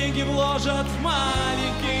 все деньги вложат в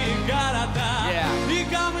маленькие города. И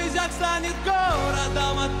Камызяк станет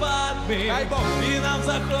городом отпадным, и нам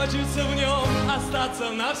захочется в нем остаться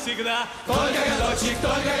навсегда. Только годочек,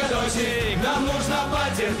 нам нужно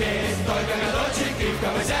потерпеть. Только годочек, и в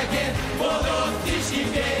Камызяке будут птички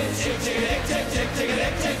петь. Чик-чик-чик, чик-чик-чик,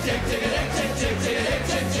 чик-чик-чик, чик-чик-чик,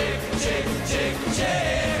 чик-чик-чик,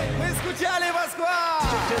 чик-чик. Мы скучали, Москва!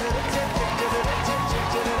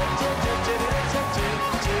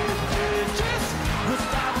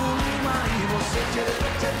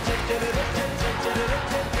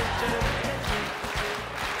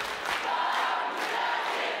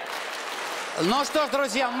 Ну что ж,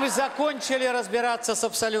 друзья, мы закончили разбираться с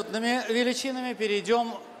абсолютными величинами,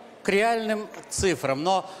 перейдем к реальным цифрам.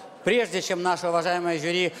 Но прежде чем наше уважаемое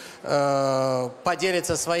жюри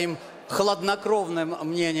поделится своим хладнокровным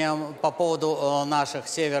мнением по поводу наших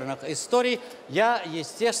северных историй, я,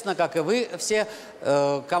 естественно, как и вы все,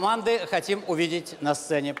 команды хотим увидеть на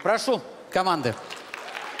сцене. Прошу, команды.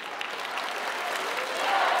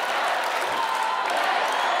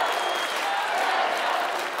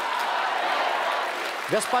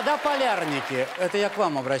 Господа полярники, это я к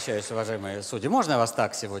вам обращаюсь, уважаемые судьи. Можно я вас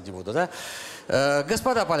так сегодня буду, да?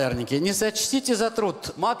 Господа полярники, не сочтите за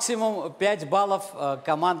труд. Максимум 5 баллов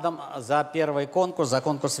командам за первый конкурс, за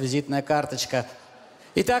конкурс «Визитная карточка».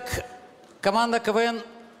 Итак, команда КВН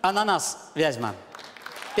 «Ананас» Вязьма.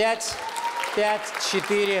 5, 5,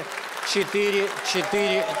 4, 4,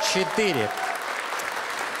 4, 4.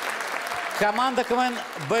 Команда КВН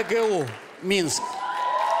БГУ Минск.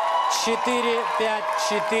 4, 5,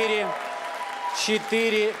 4,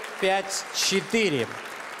 4, 5, 4.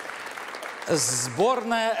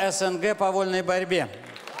 Сборная СНГ по вольной борьбе.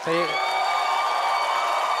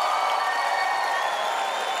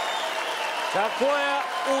 Какое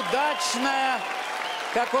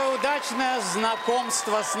удачное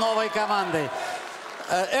знакомство с новой командой.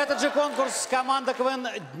 Этот же конкурс команда КВН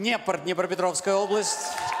Днепр, Днепропетровская область.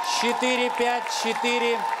 4, 5,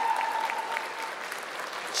 4.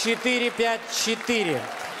 4, 5, 4.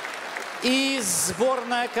 И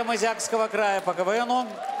сборная Камызякского края по КВНу.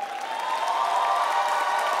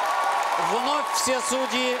 Вновь все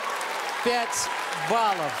судьи 5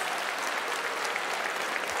 баллов.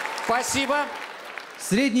 Спасибо.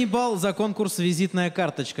 Средний балл за конкурс «Визитная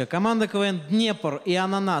карточка». Команда КВН «Днепр» и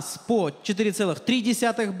 «Ананас» по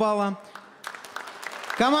 4,3 балла.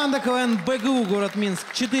 Команда КВН БГУ город Минск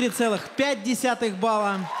 4,5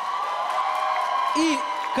 балла. И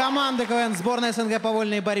команда КВН сборная СНГ по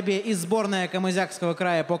вольной борьбе и сборная Камызякского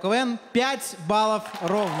края по КВН 5 баллов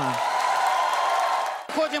ровно.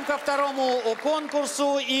 Переходим ко второму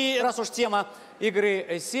конкурсу. И раз уж тема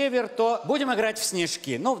игры «Север», то будем играть в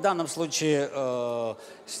снежки. Ну, в данном случае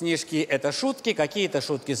снежки – это шутки. Какие-то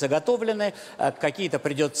шутки заготовлены, какие-то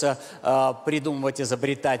придется придумывать,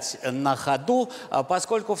 изобретать на ходу.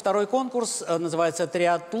 Поскольку второй конкурс называется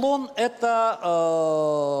 «Триатлон»,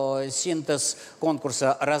 это синтез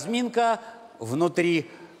конкурса «Разминка» внутри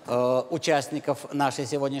участников нашей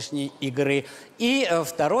сегодняшней игры. И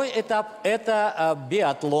второй этап – это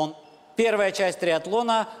биатлон. Первая часть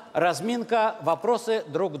триатлона – разминка, вопросы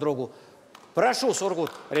друг к другу. Прошу,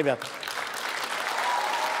 Сургут, ребят.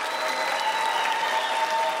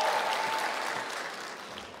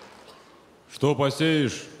 Что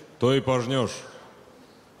посеешь, то и пожнешь.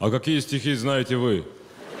 А какие стихи знаете вы?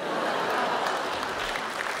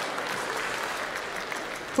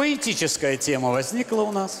 Поэтическая тема возникла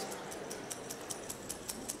у нас.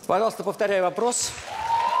 Пожалуйста, повторяй вопрос.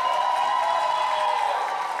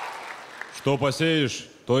 Что посеешь,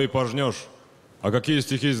 то и пожнешь. А какие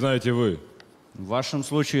стихи знаете вы? В вашем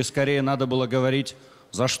случае скорее надо было говорить,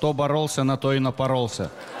 за что боролся, на то и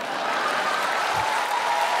напоролся.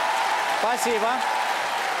 Спасибо.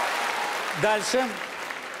 Дальше.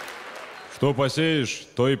 Что посеешь,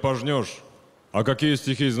 то и пожнешь. А какие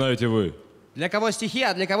стихи знаете вы? Для кого стихи,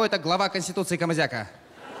 а для кого это глава Конституции камызяка?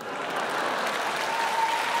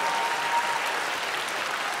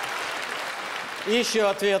 Еще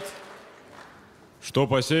ответ. Что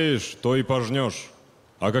посеешь, то и пожнешь.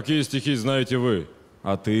 А какие стихи знаете вы?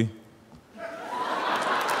 А ты?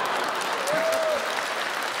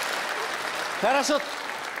 Хорошо.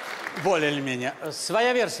 Более или менее.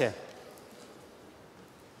 Своя версия.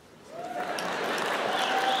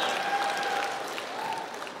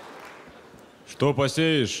 Что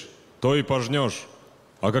посеешь, то и пожнешь.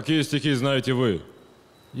 А какие стихи знаете вы?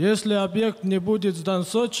 Если объект не будет сдан в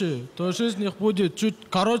Сочи, то жизнь их будет чуть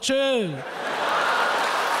короче.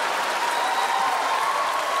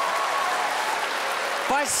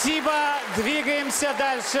 Спасибо. Двигаемся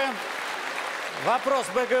дальше. Вопрос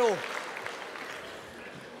БГУ.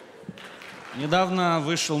 Недавно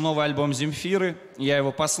вышел новый альбом Земфиры. Я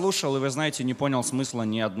его послушал, и, вы знаете, не понял смысла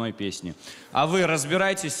ни одной песни. А вы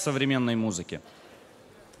разбираетесь в современной музыке?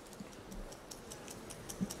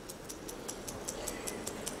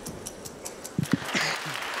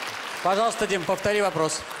 Пожалуйста, Дим, повтори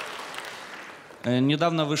вопрос.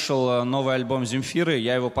 Недавно вышел новый альбом Земфиры.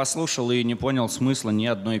 Я его послушал и не понял смысла ни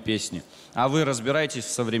одной песни. А вы разбираетесь в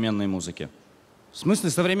современной музыке? В смысле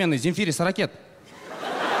современной? Земфире 40 лет.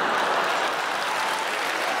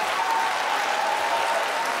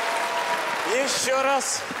 Еще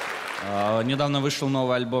раз. Недавно вышел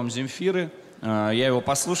новый альбом Земфиры. Я его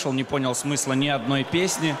послушал, не понял смысла ни одной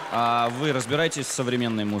песни. А вы разбираетесь в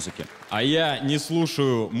современной музыке? А я не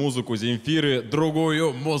слушаю музыку Земфиры,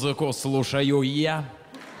 другую музыку слушаю я.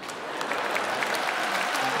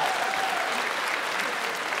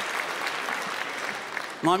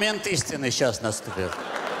 Момент истины сейчас наступит.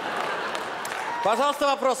 Пожалуйста,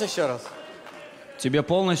 вопрос еще раз. Тебе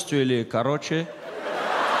полностью или короче?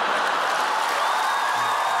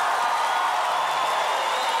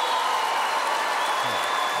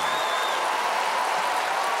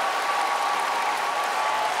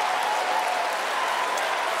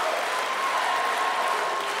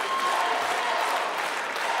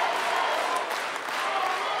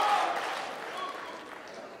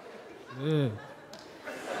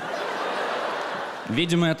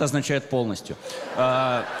 Видимо, это означает полностью.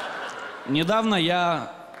 Недавно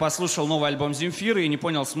я послушал новый альбом Земфиры и не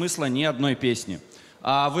понял смысла ни одной песни.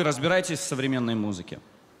 А вы разбираетесь в современной музыке?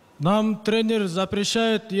 Нам тренер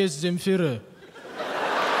запрещает есть Земфиры.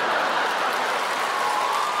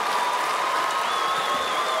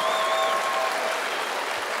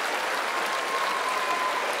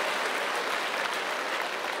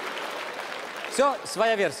 Все,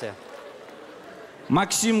 своя версия.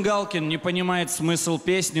 Максим Галкин не понимает смысл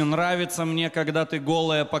песни «Нравится мне, когда ты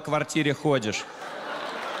голая по квартире ходишь».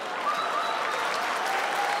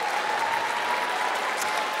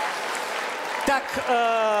 Так,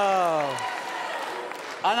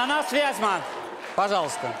 ананас Вязьма,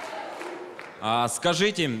 пожалуйста.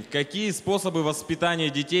 Скажите, какие способы воспитания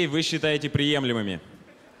детей вы считаете приемлемыми?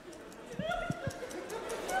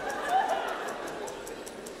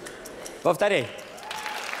 Повторяй.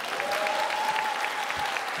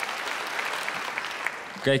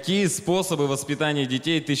 Какие способы воспитания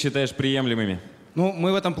детей ты считаешь приемлемыми? Ну,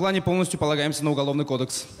 мы в этом плане полностью полагаемся на Уголовный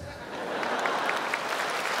кодекс.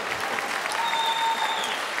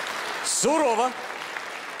 Сурово.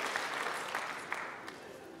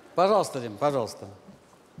 Пожалуйста, Дим, пожалуйста.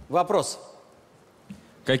 Вопрос.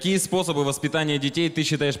 Какие способы воспитания детей ты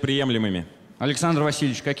считаешь приемлемыми? Александр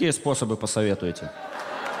Васильевич, какие способы посоветуете?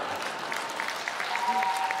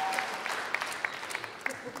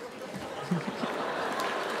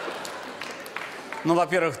 Ну,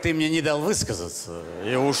 во-первых, ты мне не дал высказаться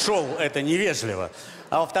и ушел, это невежливо.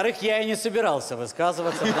 А во-вторых, я и не собирался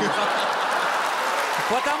высказываться,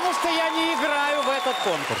 потому что я не играю в этот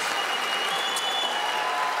конкурс.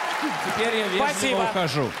 Теперь я вежливо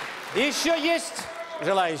ухожу. Еще есть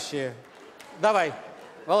желающие? Давай.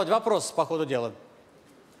 Володь, вопрос по ходу дела.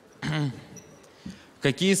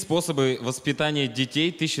 Какие способы воспитания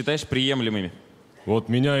детей ты считаешь приемлемыми? Вот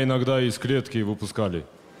меня иногда из клетки выпускали.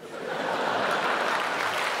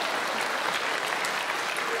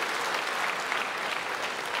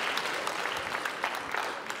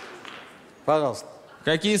 Пожалуйста.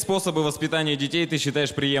 Какие способы воспитания детей ты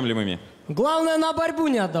считаешь приемлемыми? Главное, на борьбу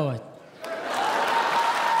не отдавать.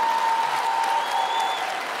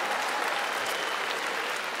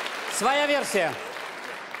 Своя версия.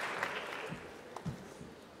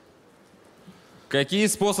 Какие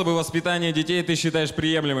способы воспитания детей ты считаешь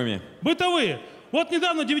приемлемыми? Бытовые. Вот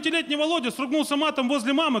недавно 9-летний Володя сругнулся матом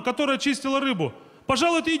возле мамы, которая чистила рыбу.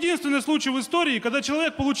 Пожалуй, это единственный случай в истории, когда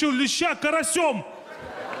человек получил леща карасем.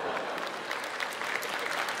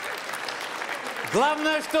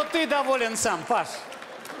 Главное, что ты доволен сам, Паш.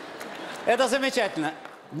 Это замечательно.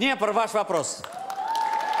 Днепр, ваш вопрос.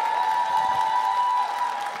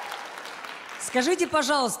 Скажите,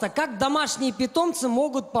 пожалуйста, как домашние питомцы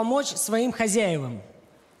могут помочь своим хозяевам?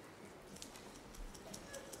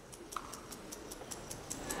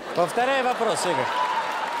 Повторяй вопрос,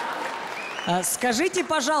 Игорь. Скажите,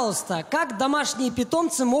 пожалуйста, как домашние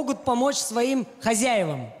питомцы могут помочь своим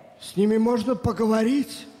хозяевам? С ними можно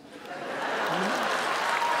поговорить.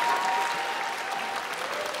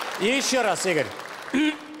 И еще раз, Игорь.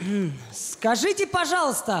 Скажите,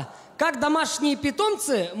 пожалуйста, как домашние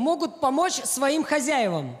питомцы могут помочь своим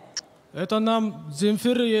хозяевам? Это нам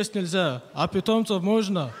Земфиры есть нельзя, а питомцев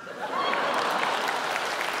можно.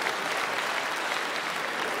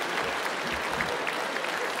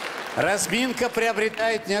 Разминка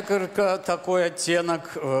приобретает несколько такой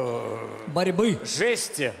оттенок... борьбы.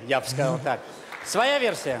 Жести, я бы сказал так. Своя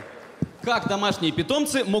версия. Как домашние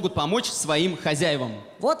питомцы могут помочь своим хозяевам?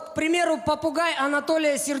 Вот, к примеру, попугай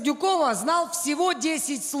Анатолия Сердюкова знал всего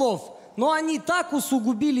 10 слов, но они так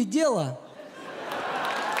усугубили дело.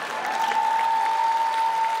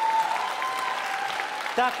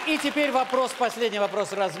 Так, и теперь вопрос, последний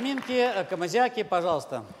вопрос разминки. Камызяки,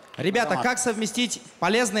 пожалуйста. Ребята, Роман. как совместить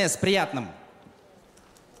полезное с приятным?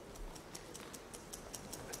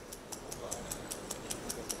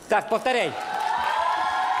 Так, повторяй.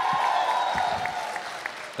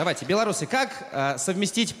 Давайте, белорусы, как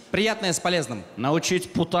совместить приятное с полезным?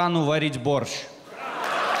 Научить путану варить борщ.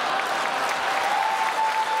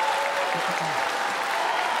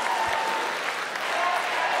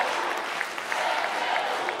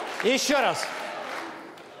 Еще раз.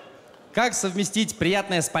 Как совместить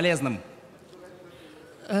приятное с полезным?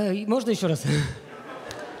 Можно еще раз?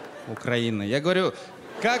 Украина. Я говорю,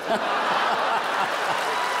 как...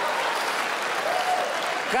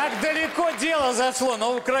 Как далеко дело зашло на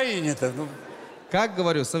Украине-то? Как,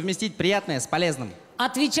 говорю, совместить приятное с полезным?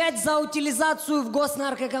 Отвечать за утилизацию в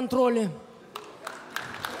госнаркоконтроле.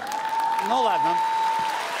 Ну ладно.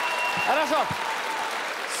 Хорошо.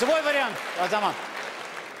 Свой вариант, Азамат.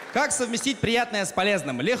 Как совместить приятное с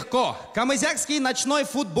полезным? Легко. Камызякский ночной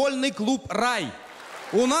футбольный клуб «Рай».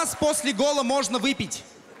 У нас после гола можно выпить.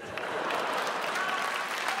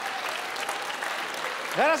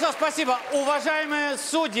 Хорошо, спасибо. Уважаемые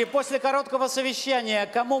судьи, после короткого совещания,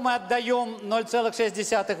 кому мы отдаем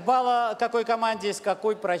 0,6 балла, какой команде, с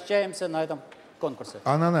какой прощаемся на этом конкурсе?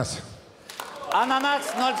 Ананас. Ананас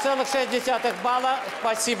 0,6 балла.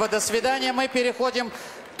 Спасибо, до свидания. Мы переходим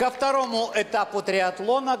ко второму этапу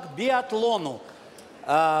триатлона, к биатлону.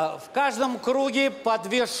 В каждом круге по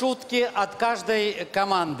 2 шутки от каждой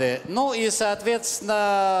команды. Ну и,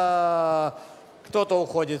 соответственно, кто-то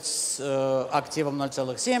уходит с активом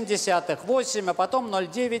 0,7, 8, а потом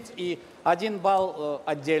 0,9 и 1 балл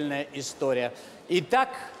отдельная история. Итак,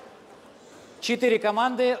 4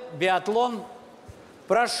 команды, биатлон.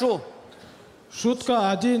 Прошу. Шутка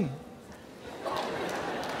 1.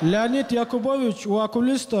 Леонид Якубович у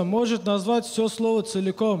окулиста может назвать все слово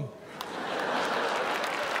целиком.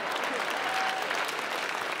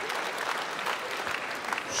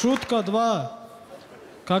 Шутка 2.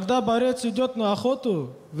 Когда борец идет на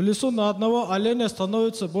охоту, в лесу на одного оленя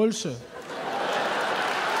становится больше.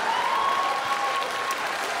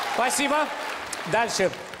 Спасибо. Дальше.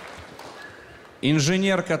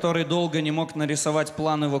 Инженер, который долго не мог нарисовать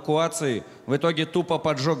план эвакуации, в итоге тупо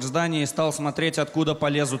поджег здание и стал смотреть, откуда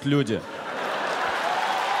полезут люди.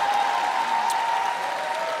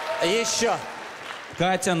 Еще.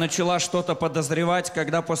 Катя начала что-то подозревать,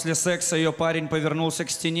 когда после секса ее парень повернулся к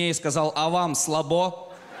стене и сказал: «А вам слабо?»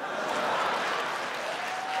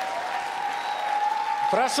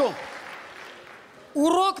 Прошу.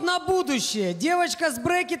 Урок на будущее. Девочка с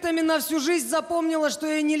брекетами на всю жизнь запомнила, что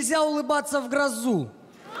ей нельзя улыбаться в грозу.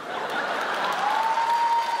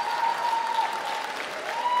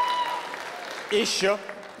 Еще.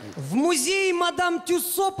 В музее мадам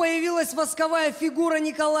Тюссо появилась восковая фигура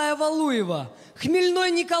Николая Валуева.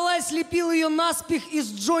 Хмельной Николай слепил ее наспех из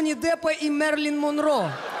Джонни Деппа и Мерлин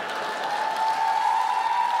Монро.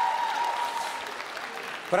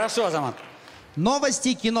 Прошу, Азамат.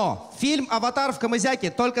 Новости кино. Фильм «Аватар» в Камызяке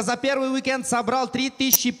только за первый уикенд собрал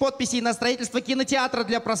 3000 подписей на строительство кинотеатра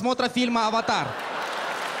для просмотра фильма «Аватар».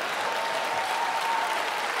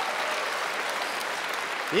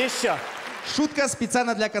 Еще. Шутка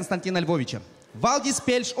специально для Константина Львовича. Валдис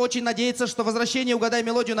Пельш очень надеется, что возвращение «Угадай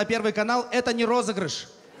мелодию» на Первый канал – это не розыгрыш.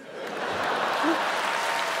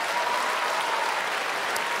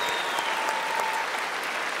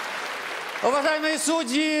 Уважаемые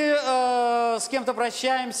судьи, с кем-то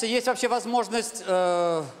прощаемся. Есть вообще возможность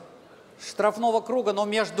штрафного круга, но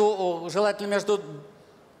желательно между...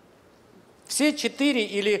 Все 4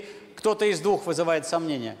 или кто-то из 2 вызывает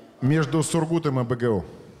сомнения? Между Сургутом и БГУ.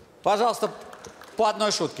 Пожалуйста, по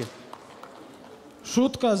одной шутке.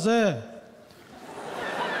 Шутка З.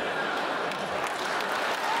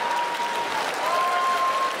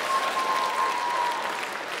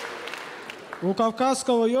 У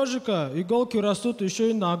кавказского ежика иголки растут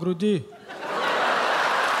еще и на груди.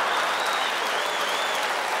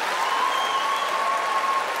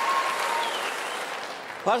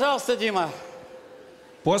 Пожалуйста, Дима.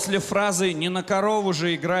 После фразы «не на корову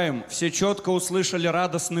же играем» все четко услышали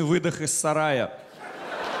радостный выдох из сарая.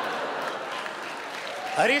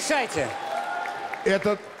 Решайте.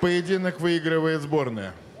 Этот поединок выигрывает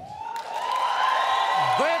сборная.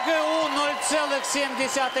 БГУ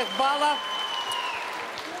 0,7 балла.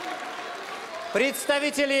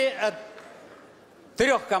 Представители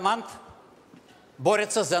 3 команд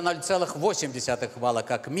борются за 0,8 балла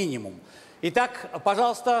как минимум. Итак,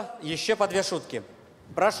 пожалуйста, еще по 2 шутки.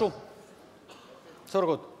 Прошу.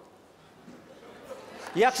 Сургут.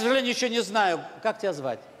 Я, к сожалению, еще не знаю, как тебя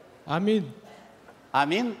звать? Амин.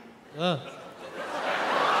 Амин? Да.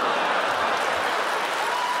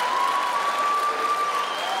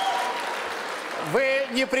 Вы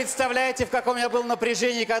не представляете, в каком я был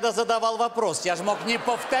напряжении, когда задавал вопрос. Я же мог не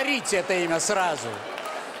повторить это имя сразу.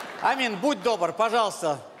 Амин, будь добр,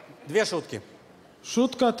 пожалуйста, 2 шутки.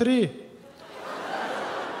 Шутка 3.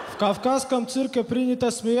 В кавказском цирке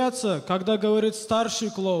принято смеяться, когда говорит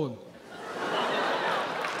старший клоун.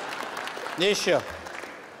 Еще.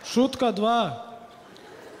 Шутка 2.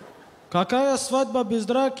 Какая свадьба без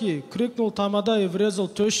драки? Крикнул тамада и врезал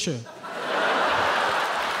теща.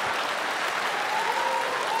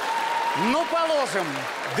 Ну, положим.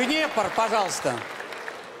 Днепр, пожалуйста.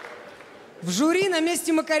 В жюри на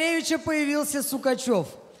месте Макаревича появился Сукачев.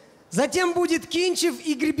 Затем будет Кинчев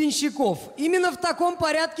и Гребенщиков. Именно в таком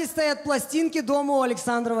порядке стоят пластинки дома у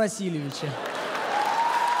Александра Васильевича.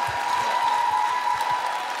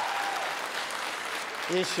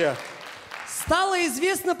 Еще. Стало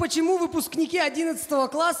известно, почему выпускники 11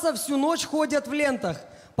 класса всю ночь ходят в лентах.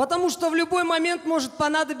 Потому что в любой момент может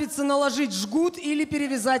понадобиться наложить жгут или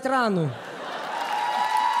перевязать рану.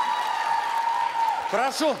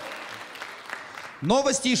 Прошу.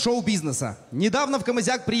 Новости из шоу-бизнеса. Недавно в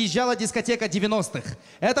Камызяк приезжала дискотека 90-х.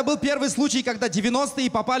 Это был первый случай, когда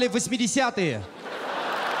 90-е попали в 80-е.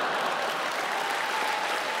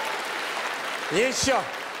 Еще.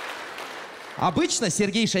 Обычно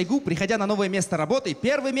Сергей Шойгу, приходя на новое место работы,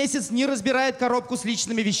 первый месяц не разбирает коробку с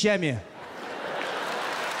личными вещами.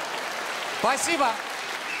 Спасибо.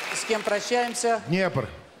 С кем прощаемся? Днепр.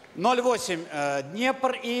 0,8.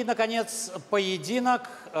 Днепр. И, наконец, поединок.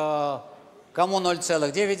 Кому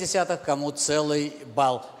 0,9, кому целый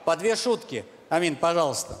балл. По 2 шутки. Амин,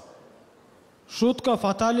 пожалуйста. Шутка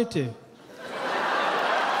фаталити.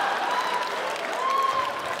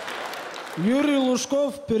 Юрий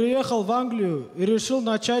Лужков переехал в Англию и решил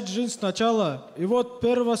начать жизнь сначала. И вот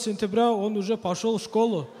 1 сентября он уже пошел в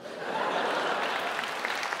школу.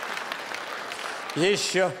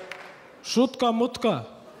 Еще. Шутка-мутка.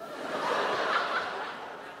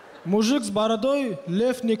 Мужик с бородой —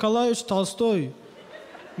 Лев Николаевич Толстой.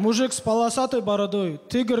 Мужик с полосатой бородой —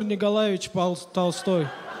 Тигр Николаевич Толстой.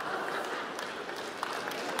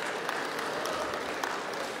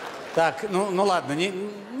 Так, ну ладно,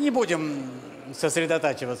 не будем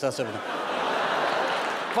сосредотачиваться особенно.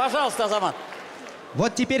 Пожалуйста, Азамат.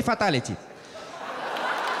 Вот теперь фаталити.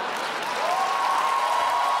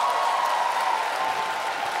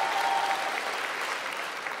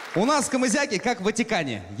 У нас в Камызяке, как в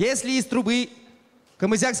Ватикане. Если из трубы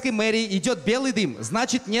камызякской мэрии идет белый дым,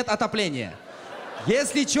 значит нет отопления.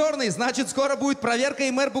 Если черный, значит скоро будет проверка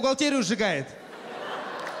и мэр бухгалтерию сжигает.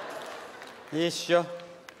 Еще.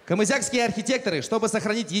 Камызякские архитекторы, чтобы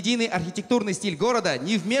сохранить единый архитектурный стиль города,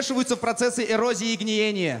 не вмешиваются в процессы эрозии и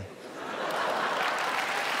гниения.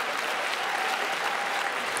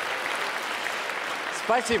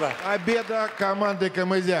 Спасибо. Победа команды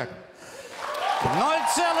Камызяк.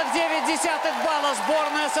 0,9 балла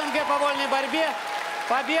сборная СНГ по вольной борьбе.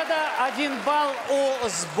 Победа 1 балл у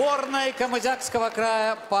сборной Камызякского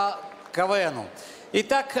края по КВНу.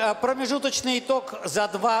 Итак, промежуточный итог за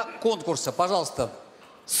 2 конкурса. Пожалуйста,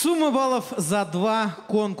 Сумма баллов за 2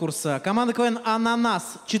 конкурса. Команда КВН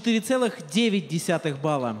 «Ананас» 4,9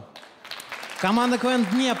 балла. Команда КВН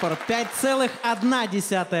 «Днепр»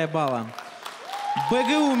 5,1 балла.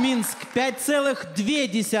 БГУ «Минск»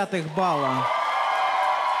 5,2 балла.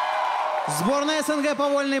 Сборная СНГ по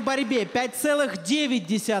вольной борьбе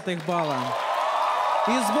 5,9 балла.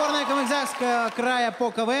 И сборная Камызякского края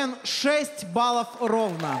по КВН 6 баллов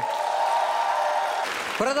ровно.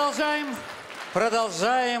 Продолжаем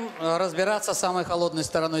разбираться с самой холодной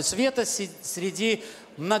стороной света. Среди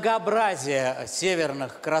многообразия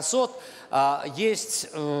северных красот есть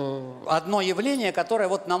одно явление, которое,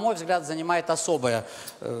 вот, на мой взгляд, занимает особое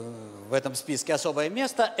в этом списке особое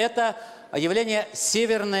место. Это явление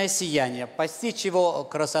северное сияние. Постичь его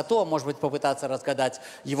красоту, а может быть, попытаться разгадать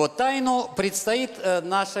его тайну, предстоит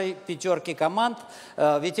нашей пятерке команд.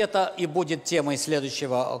 Ведь это и будет темой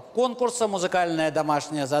следующего конкурса. Музыкальное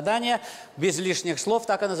домашнее задание. Без лишних слов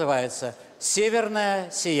так и называется. Северное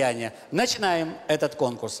сияние. Начинаем этот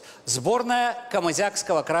конкурс. Сборная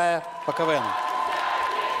Камызякского края по КВН.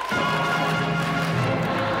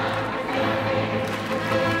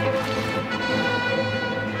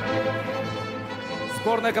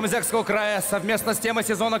 Сборная Камызякского края совместно с темой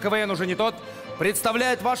сезона КВН «Уже не тот»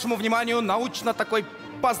 представляет вашему вниманию научно такой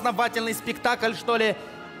познавательный спектакль, что ли,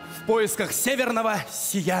 в поисках северного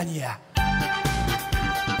сияния.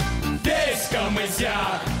 Весь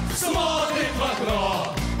Камызяк смотрит в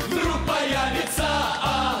окно, вдруг появится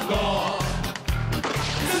оно.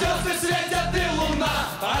 Звезды светят и луна,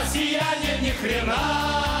 а сияние ни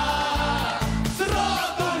хрена.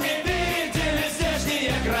 Сроду не видели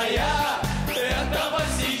здешние края этого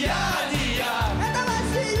сияния. Этого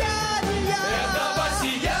сияния. Этого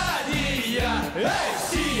сияния. Эй,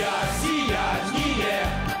 сияние.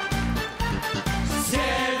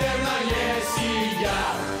 Северное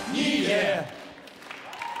сияние.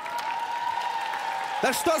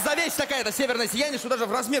 Да что за вещь такая-то, северное сияние, что даже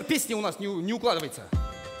в размер песни у нас не укладывается?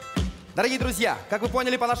 Дорогие друзья, как вы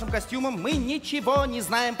поняли по нашим костюмам, мы ничего не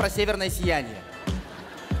знаем про северное сияние.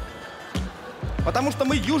 Потому что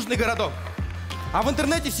мы южный городок. А в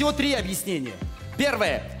интернете всего 3 объяснения.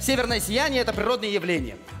 Первое. Северное сияние – это природное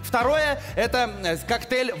явление. Второе – это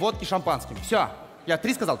коктейль водки шампанским. Все. Я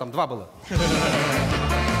 3 сказал, там 2 было.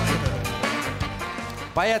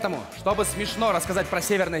 Поэтому, чтобы смешно рассказать про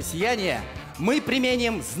северное сияние, мы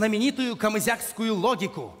применим знаменитую камызякскую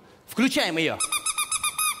логику. Включаем ее.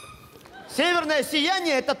 Северное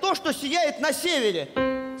сияние – это то, что сияет на севере.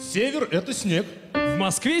 Север – это снег. В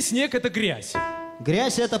Москве снег – это грязь.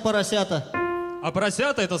 Грязь – это поросята. А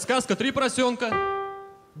поросята – это сказка «Три поросенка».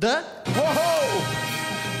 Да? Воу!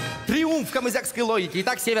 Триумф камызякской логики.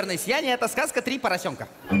 Итак, северное сияние – это сказка «Три поросенка».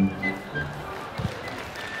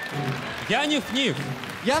 Я Ниф-Ниф.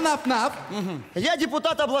 Я Наф-Наф. Я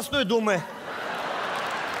депутат областной думы.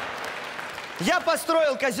 Я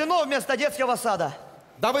построил казино вместо детского сада.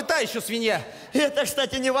 Да вы та еще свинья. Это,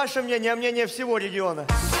 кстати, не ваше мнение, а мнение всего региона.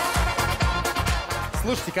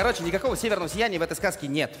 Слушайте, короче, никакого северного сияния в этой сказке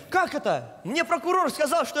нет. Как это? Мне прокурор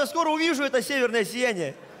сказал, что я скоро увижу это северное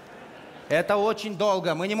сияние. Это очень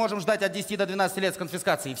долго. Мы не можем ждать от 10 до 12 лет с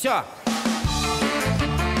конфискацией. Все.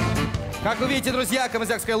 Как вы видите, друзья,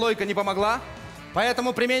 камызякская логика не помогла.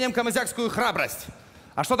 Поэтому применим камызякскую храбрость.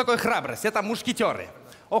 А что такое храбрость? Это мушкетеры.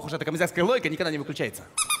 Ох уж эта камызякская логика никогда не выключается.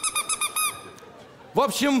 В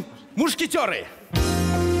общем, мушкетеры.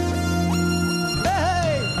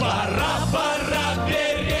 Пора,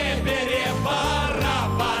 бере, пора,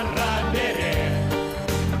 бере.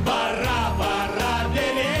 Пора,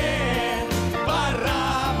 бере.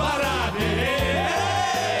 Пора,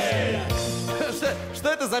 бере. Что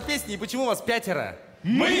это за песни и почему вас 5?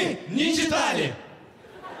 Мы не читали.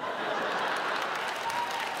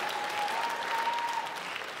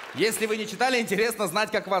 Если вы не читали, интересно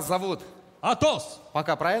знать, как вас зовут. Атос.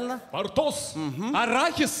 Пока правильно? Портос.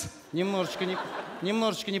 Арахис. Немножечко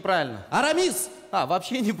неправильно. Арамис.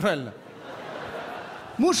 Вообще неправильно.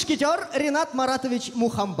 Мушкетер Ренат Маратович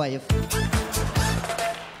Мухамбаев.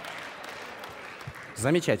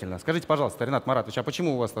 Замечательно. Скажите, пожалуйста, Ренат Маратович, а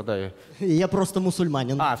почему у вас тогда... Я просто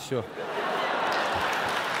мусульманин. Все.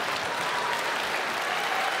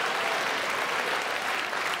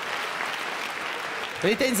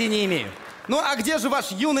 Претензий не имею. Ну, а где же ваш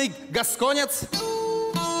юный гасконец?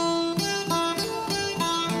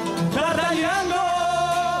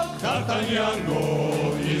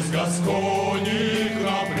 Д'Артаньяно из Гаскони к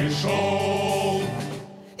нам пришел.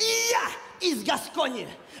 Я из Гаскони.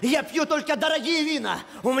 Я пью только дорогие вина.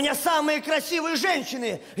 У меня самые красивые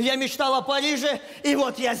женщины. Я мечтал о Париже, и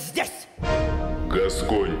вот я здесь.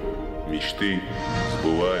 Гасконь. Мечты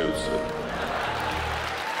сбываются.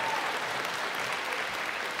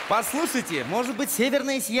 Послушайте, может быть,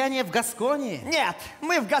 северное сияние в Гасконе? Нет,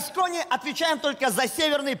 мы в Гасконе отвечаем только за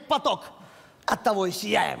северный поток. Оттого и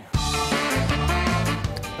сияем.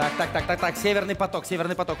 Так, северный поток,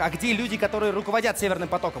 северный поток. А где люди, которые руководят северным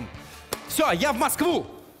потоком? Все, я в Москву.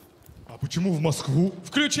 А почему в Москву?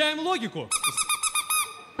 Включаем логику.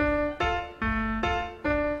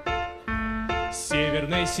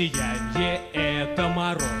 Северное сияние — это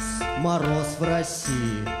мороз. Мороз в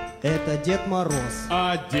России — это Дед Мороз.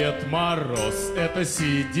 А Дед Мороз — это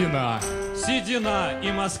седина. Седина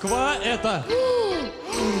и Москва — это...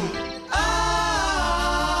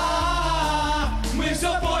 Мы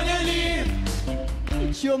все поняли!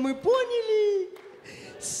 Че мы поняли?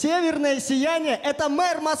 Северное сияние — это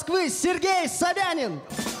мэр Москвы Сергей Собянин.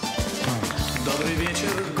 Добрый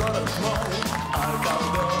вечер, город мой,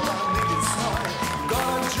 околдованный весной.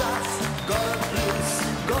 Город джаз, город блюз,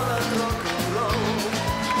 город рок-н-ролл.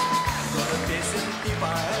 Город песен и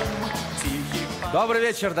поэм, тихий... Добрый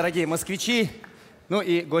вечер, дорогие москвичи, ну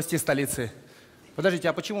и гости столицы. Подождите,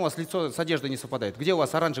 а почему у вас лицо с одеждой не совпадает? Где у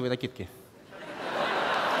вас оранжевые накидки?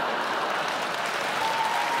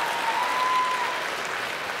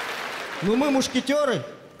 Ну мы мушкетеры.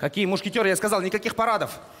 Какие мушкетеры? Я сказал, никаких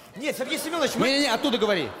парадов. Нет, Сергей Семенович, мы... Не, оттуда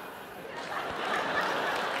говори.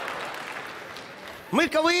 Мы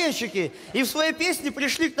КВНщики, и в своей песне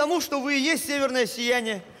пришли к тому, что вы и есть северное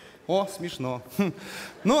сияние. О, смешно.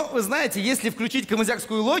 Ну, вы знаете, если включить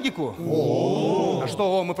камызякскую логику... А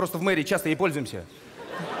что, мы просто в мэрии часто ей пользуемся.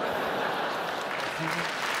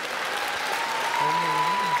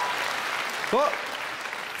 То,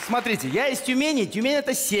 смотрите, я из Тюмени. Тюмень —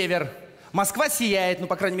 это север. Москва сияет, ну,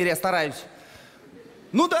 по крайней мере, я стараюсь.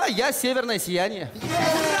 Ну да, я северное сияние.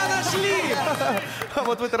 Ура, нашли!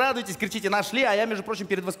 Вот вы радуетесь, кричите «нашли», а я, между прочим,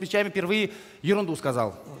 перед москвичами впервые ерунду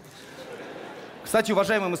сказал. Кстати,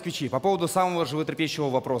 уважаемые москвичи, по поводу самого животрепещущего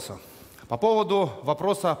вопроса. По поводу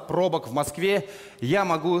вопроса пробок в Москве я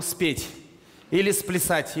могу спеть. Или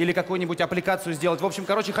сплясать, или какую-нибудь аппликацию сделать. В общем,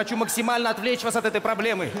 короче, хочу максимально отвлечь вас от этой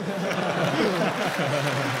проблемы.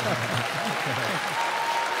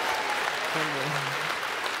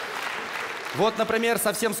 Вот, например,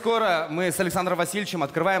 совсем скоро мы с Александром Васильевичем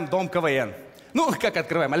открываем дом КВН. Ну, как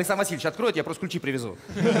открываем? Александр Васильевич откроет, я просто ключи привезу.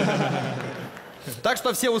 Так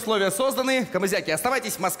что все условия созданы. Камызяки,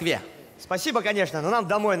 оставайтесь в Москве. Спасибо, конечно, но нам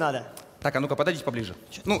домой надо. Так, а ну-ка, подойдите поближе.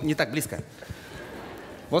 Ну, не так близко.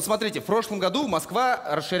 Вот смотрите, в прошлом году Москва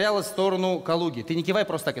расширялась в сторону Калуги. Ты не кивай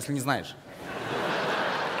просто так, если не знаешь.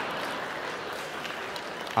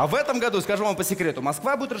 А в этом году, скажу вам по секрету,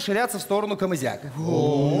 Москва будет расширяться в сторону Камызяк.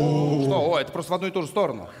 Что? О, это просто в одну и ту же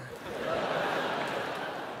сторону.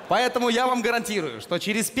 Поэтому я вам гарантирую, что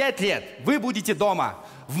через 5 лет вы будете дома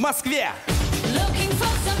в Москве.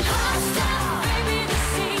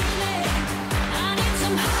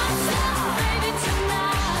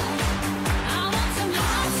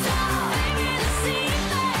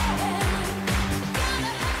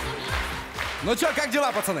 Ну чё, как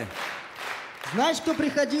дела, пацаны? Знаешь, кто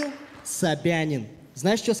приходил? Собянин.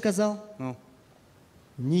 Знаешь, что сказал? Ну?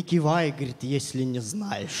 Не кивай, говорит, если не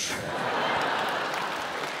знаешь.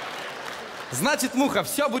 Значит, Муха,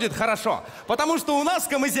 все будет хорошо. Потому что у нас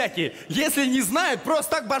камызяки, если не знают,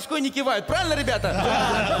 просто так башкой не кивают. Правильно, ребята?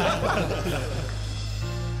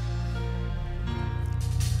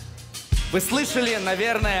 Вы слышали,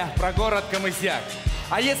 наверное, про город Камызяк.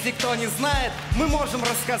 А если кто не знает, мы можем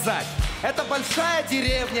рассказать. Это большая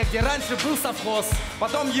деревня, где раньше был совхоз.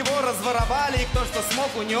 Потом его разворовали, и кто что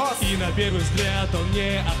смог, унес. И на первый взгляд он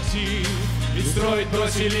не актив, ведь строить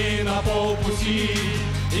бросили на полпути.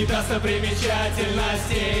 И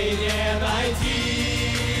достопримечательностей не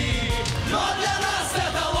найти. Но для нас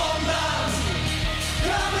это Лондон,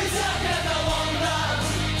 Камызяк — это Лондон.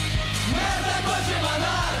 Мэр такой же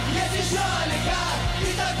монарх, есть еще олигарх,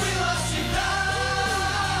 и так было всегда.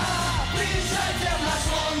 Приезжайте в наш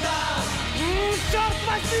Лондон. Черт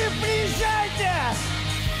возьми, приезжайте!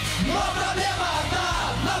 Но проблема одна,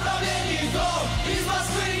 в направлении дом. Из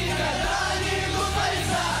Москвы никогда не идут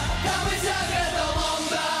поезда. Камызяк — это Лондон.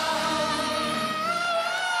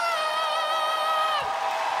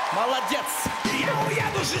 Молодец! Я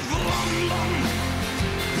уеду жить в Лондон.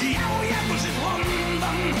 Я уеду жить в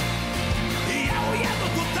Лондон. Я уеду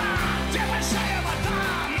туда, где большая вода.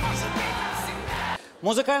 Может быть, навсегда.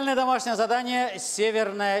 Музыкальное домашнее задание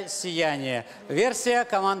 «Северное сияние». Версия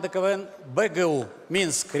команды КВН БГУ.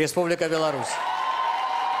 Минск, Республика Беларусь.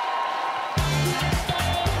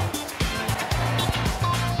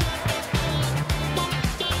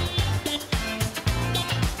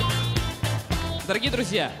 Дорогие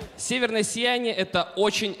друзья, северное сияние — это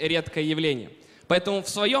очень редкое явление. Поэтому в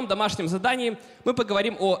своем домашнем задании мы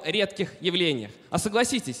поговорим о редких явлениях. А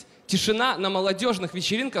согласитесь, тишина на молодежных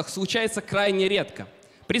вечеринках случается крайне редко.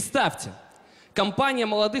 Представьте, компания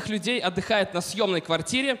молодых людей отдыхает на съемной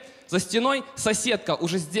квартире, за стеной соседка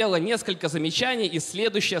уже сделала несколько замечаний, и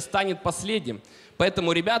следующее станет последним.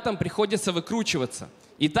 Поэтому ребятам приходится выкручиваться.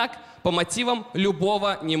 Итак, по мотивам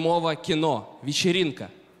любого немого кино.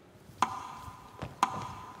 Вечеринка.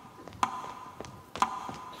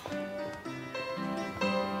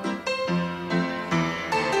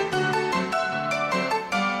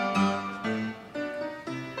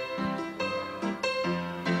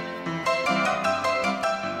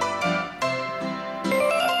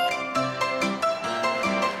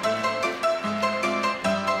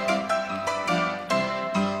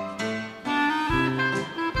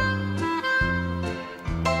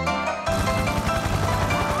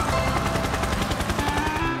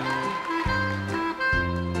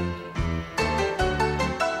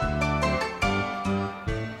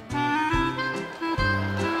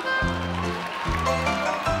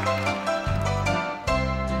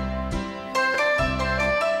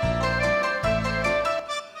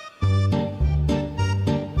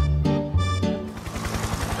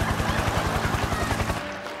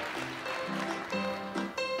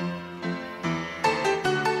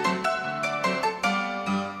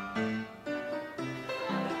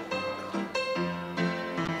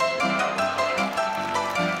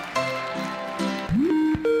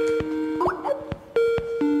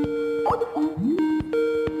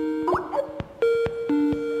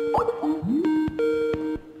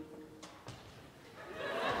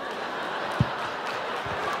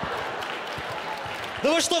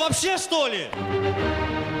 Да вы что, вообще, что ли?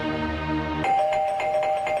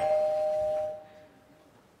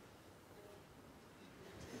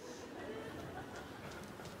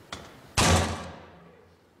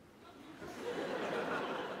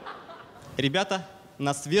 Ребята,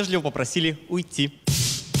 нас вежливо попросили уйти.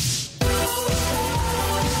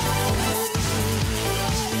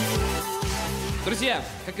 Друзья,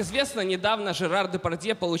 как известно, недавно Жерар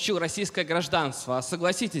Депардье получил российское гражданство. А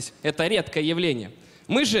согласитесь, это редкое явление.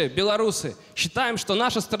 Мы же, белорусы, считаем, что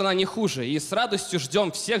наша страна не хуже, и с радостью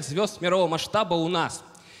ждем всех звезд мирового масштаба у нас.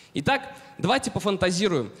 Итак, давайте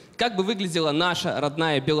пофантазируем, как бы выглядела наша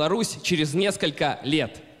родная Беларусь через несколько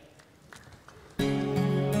лет.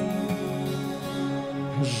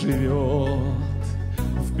 Живет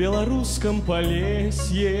в белорусском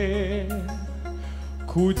Полесье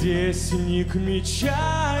кудесник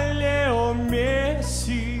мяча Лео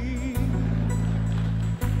Месси.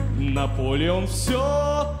 На поле он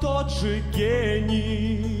все тот же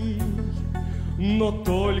гений, но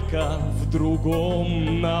только в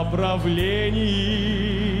другом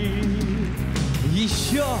направлении.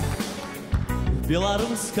 Еще в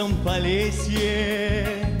белорусском Полесье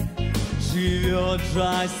живет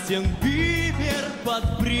Джастин Бибер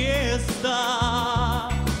под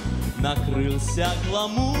Брестом. Накрылся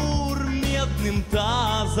гламур медным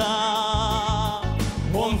тазом.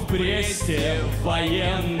 Он в Бресте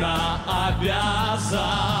военно обязан.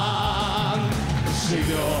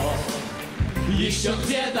 Живет еще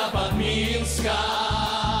где-то под Минском,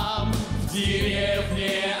 в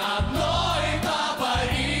деревне одной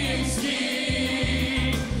по-римски.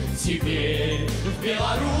 Теперь в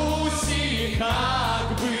Беларуси как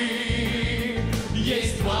бы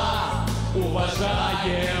есть два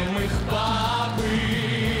уважаемых папы.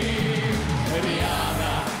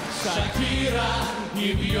 Риана, Шакира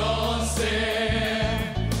и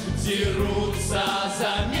Бьонсе дерутся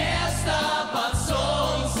за место под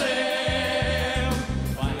солнцем.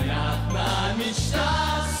 Понятно, мечта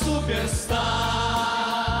суперстар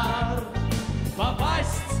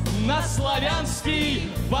попасть на славянский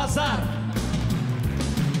базар.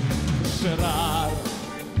 Жерар,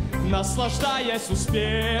 наслаждаясь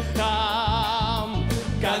успехом,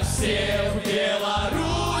 как все в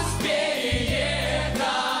Беларусь переехал.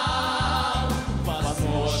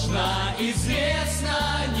 Возможно, известно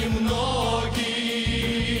немногим,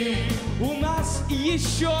 у нас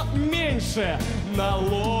еще меньше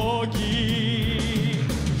налоги.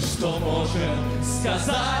 Что можем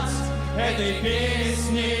сказать этой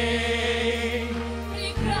песней?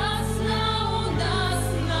 Прекрасно у нас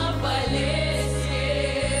на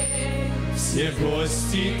Полесье. Все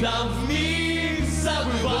гости там вмиг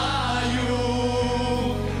забывают,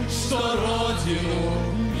 что родину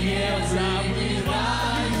не забывают.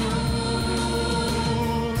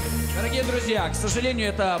 Дорогие друзья, к сожалению,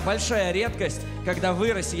 это большая редкость, когда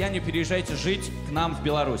вы, россияне, переезжаете жить к нам в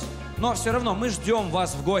Беларусь. Но все равно мы ждем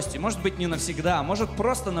вас в гости. Может быть, не навсегда, может,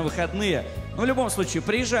 просто на выходные. Но в любом случае,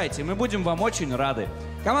 приезжайте, мы будем вам очень рады.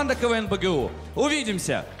 Команда КВН БГУ.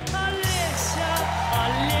 Увидимся! Олеся,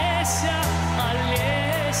 Олеся,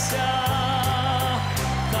 Олеся,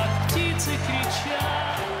 как птицы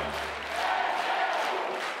кричат.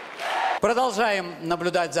 Продолжаем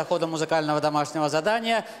наблюдать за ходом музыкального домашнего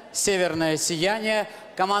задания. «Северное сияние».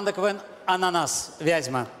 Команда КВН «Ананас».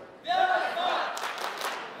 Вязьма.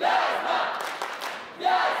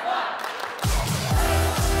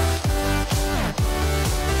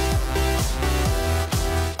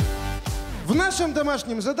 В нашем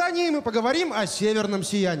домашнем задании мы поговорим о северном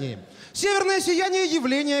сиянии. Северное сияние –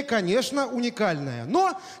 явление, конечно, уникальное,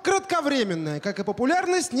 но кратковременное, как и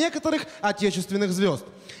популярность некоторых отечественных звезд.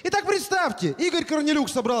 Итак, представьте, Игорь Корнелюк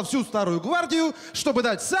собрал всю старую гвардию, чтобы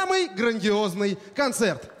дать самый грандиозный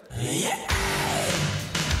концерт.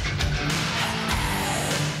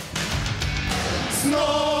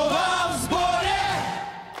 Снова в сборе!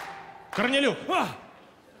 Корнелюк,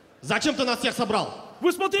 зачем ты нас всех собрал?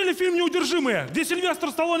 Вы смотрели фильм «Неудержимые», где Сильвестр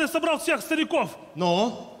Сталлоне собрал всех стариков?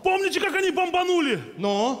 Но? Помните, как они бомбанули?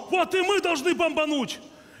 Но? Вот и мы должны бомбануть.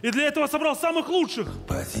 И для этого собрал самых лучших.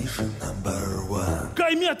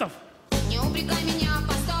 Кайметов. Не упрекай меня,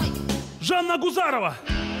 постой. Жанна Гузарова.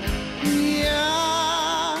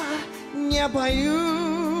 Я не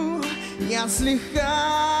пою, я слегка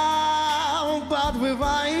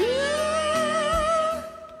подвываю.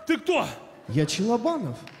 Ты кто? Я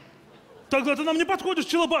Челобанов. Тогда ты нам не подходишь,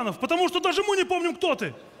 Челобанов, потому что даже мы не помним, кто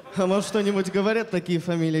ты. А может, что-нибудь говорят такие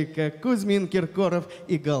фамилии, как Кузьмин, Киркоров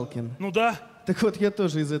и Галкин? Ну да. Так вот, я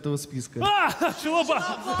тоже из этого списка.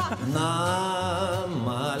 Челобанов!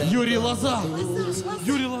 Юрий Лоза!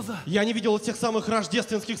 Юрий Лоза! Я не видел тех самых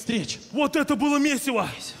рождественских встреч. Вот это было месиво!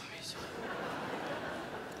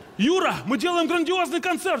 Юра, мы делаем грандиозный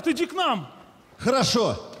концерт, иди к нам!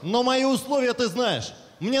 Хорошо, но мои условия ты знаешь.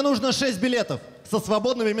 Мне нужно 6 билетов со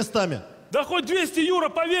свободными местами. Да хоть 200, Юра,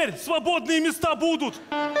 поверь, свободные места будут.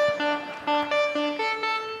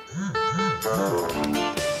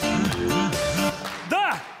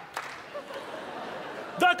 Да!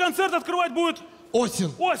 Да, концерт открывать будет...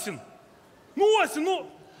 Осень. Осень. Ну, осень, ну...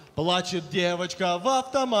 Плачет девочка в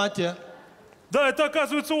автомате. Да, это,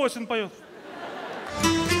 оказывается, осень поет.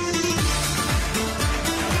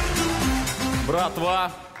 Братва,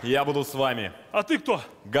 я буду с вами. А ты кто?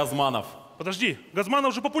 Газманов. Подожди,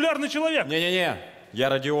 Газманов же популярный человек. Не-не-не, я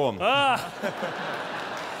Родион.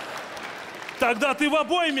 Тогда ты в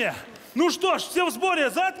обойме. Ну что ж, все в сборе,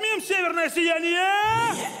 затмим северное сияние.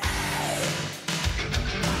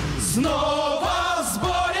 Снова в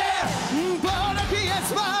сборе! Порох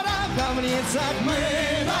есть пора, говнится мы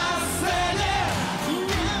на сцене. Не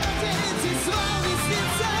надейтесь, вам не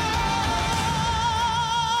снится.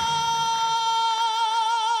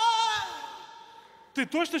 Ты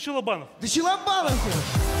точно Челобанов? Да Челобанов!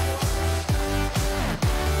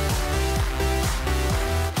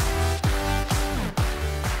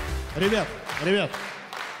 Ребят,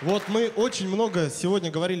 вот мы очень много сегодня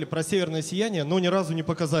говорили про северное сияние, но ни разу не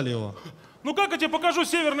показали его. Ну как я тебе покажу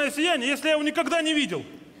северное сияние, если я его никогда не видел?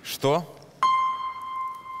 Что?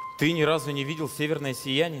 Ты ни разу не видел северное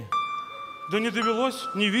сияние? Да не довелось,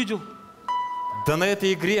 не видел. Да на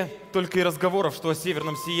этой игре только и разговоров, что о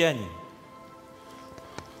северном сиянии.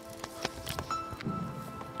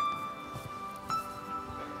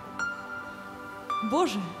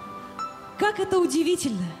 Боже, как это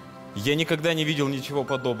удивительно! Я никогда не видел ничего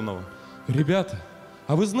подобного. Ребята,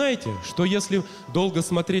 а вы знаете, что если долго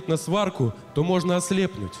смотреть на сварку, то можно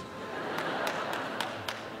ослепнуть?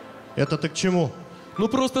 Это ты к чему? Ну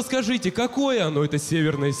просто скажите, какое оно, это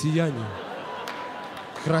северное сияние?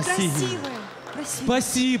 Красивое.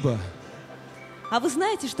 Спасибо. А вы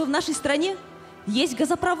знаете, что в нашей стране есть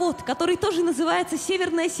газопровод, который тоже называется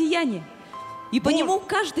 «Северное сияние». И по нему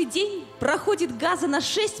каждый день проходит газа на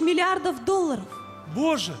 6 миллиардов долларов.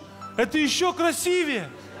 Боже, это еще красивее.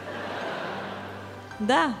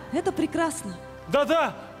 Да, это прекрасно.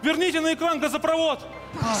 Да-да, верните на экран газопровод.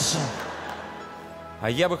 Паша. А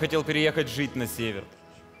я бы хотел переехать жить на север.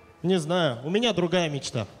 Не знаю, у меня другая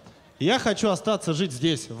мечта. Я хочу остаться жить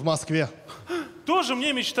здесь, в Москве. Тоже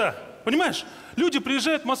мне мечта. Понимаешь, люди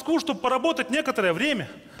приезжают в Москву, чтобы поработать некоторое время,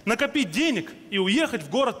 накопить денег и уехать в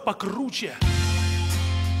город покруче.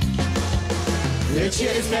 Я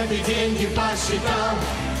через 5 деньги посчитал,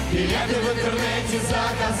 билеты в интернете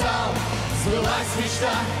заказал. Сбылась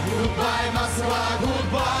мечта, гудбай, Москва,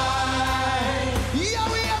 гудбай. Я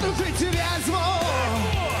уеду жить в Вязьму,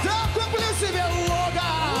 там куплю себе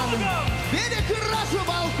логан. Перекрашу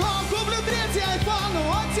балкон, куплю 3-й айфон,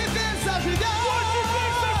 вот теперь заживем.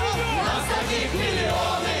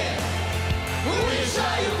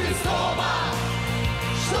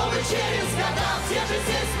 через года в те же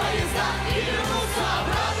здесь поезда и вернуться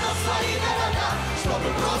обратно в свои города, чтобы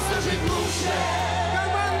просто жить лучше.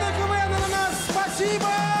 Команда КВН на нас,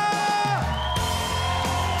 спасибо!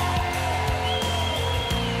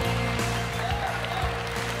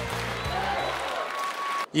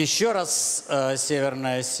 Еще раз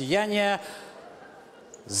 «Северное сияние».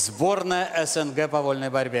 Сборная СНГ по вольной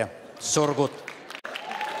борьбе. Сургут.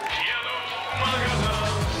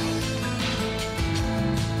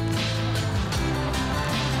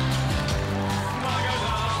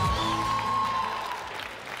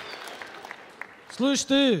 Слышь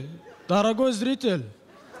ты, дорогой зритель,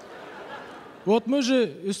 вот мы же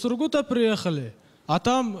из Сургута приехали, а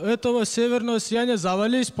там этого северного сияния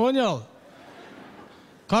завались, понял?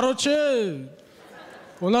 Короче,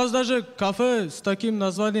 у нас даже кафе с таким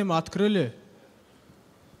названием открыли.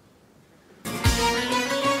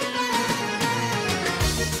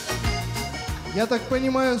 Я так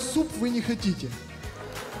понимаю, суп вы не хотите?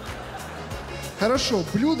 Хорошо,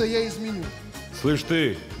 блюдо я изменю. Слышь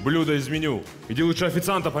ты, блюдо изменю. Иди лучше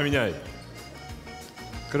официанта поменяй.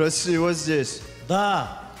 Красиво здесь.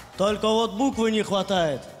 Да, только вот буквы не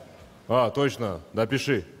хватает. А, точно,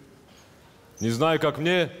 допиши. Не знаю, как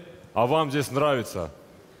мне, а вам здесь нравится.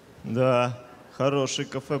 Да, хороший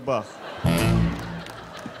кафе-бах.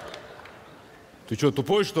 Ты что,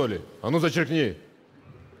 тупой, что ли? А ну, зачеркни.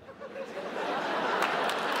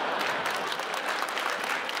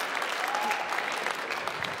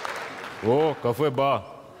 О, кафе-ба.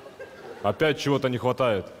 Опять чего-то не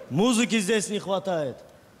хватает. Музыки здесь не хватает.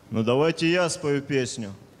 Ну, давайте я спою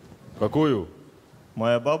песню. Какую?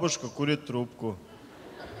 Моя бабушка курит трубку.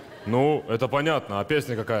 Ну, это понятно. А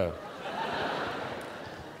песня какая?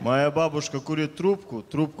 Моя бабушка курит трубку,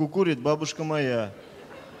 трубку курит бабушка моя.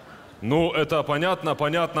 Ну, это понятно,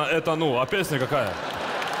 понятно, это ну. А песня какая?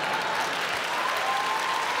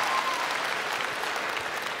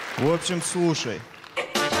 В общем, слушай.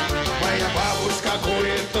 Моя бабушка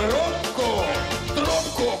курит трубку,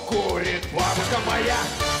 трубку курит бабушка моя.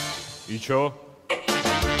 И чё?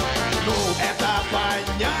 Ну, это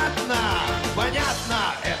понятно,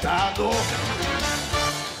 понятно, это ну.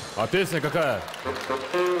 А песня какая?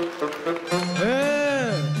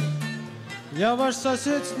 Я ваш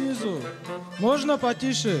сосед снизу. Можно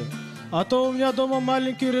потише? А то у меня дома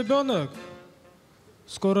маленький ребенок.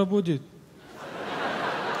 Скоро будет.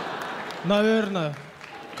 Наверное,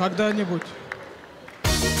 когда-нибудь.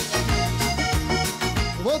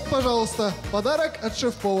 Вот, пожалуйста, подарок от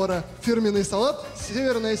шеф-повара. Фирменный салат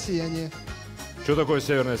 «Северное сияние». Что такое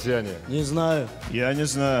северное сияние? Не знаю. Я не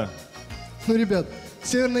знаю. Ну, ребят,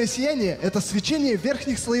 северное сияние – это свечение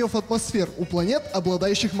верхних слоев атмосфер у планет,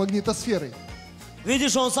 обладающих магнитосферой.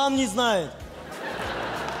 Видишь, он сам не знает.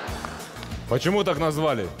 Почему так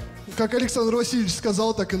назвали? Как Александр Васильевич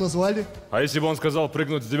сказал, так и назвали. А если бы он сказал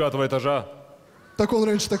прыгнуть с 9-го этажа? Так он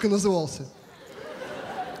раньше так и назывался.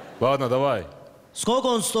 Ладно, давай. Сколько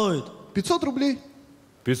он стоит? 500 рублей.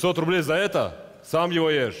 500 рублей за это? Сам его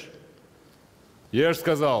ешь. Ешь,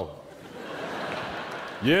 сказал.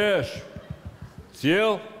 Ешь.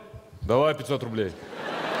 Съел? Давай 500 рублей.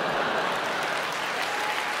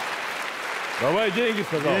 Давай деньги,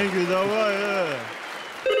 сказал. Деньги давай,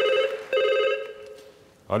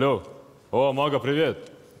 Алло. О, Мага,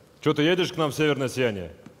 привет. Че, ты едешь к нам в северное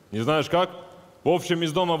сияние? Не знаешь как? В общем,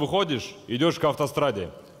 из дома выходишь, идешь к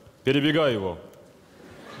автостраде. Перебегай его.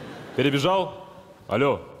 Перебежал?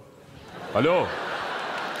 Алло. Алло.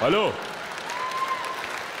 Алло.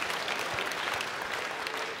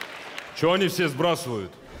 Чего они все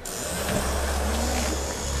сбрасывают?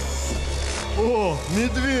 О,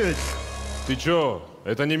 медведь! Ты чё?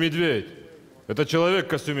 Это не медведь. Это человек в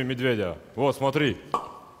костюме медведя. Вот, смотри.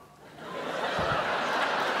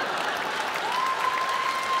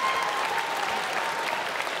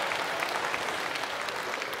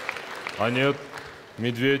 А нет,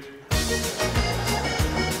 медведь.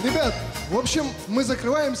 Ребят, в общем, мы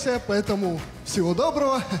закрываемся, поэтому всего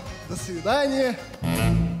доброго, до свидания.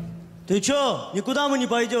 Ты чё? Никуда мы не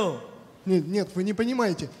пойдем. Нет, вы не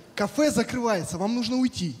понимаете. Кафе закрывается, вам нужно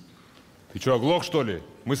уйти. Ты чё, оглох, что ли?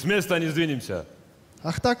 Мы с места не сдвинемся.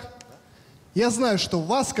 Ах так? Я знаю, что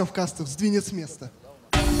вас, кавказцев, сдвинет с места.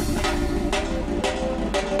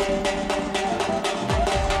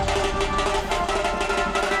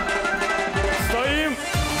 Стоим!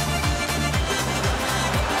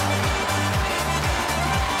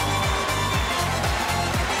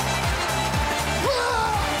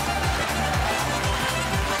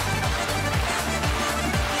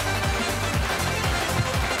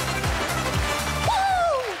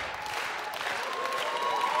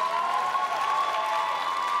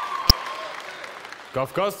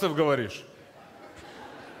 Кавказцев, говоришь?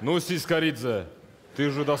 Ну, Сискаридзе, ты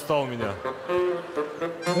же достал меня.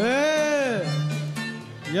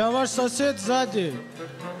 Я ваш сосед сзади.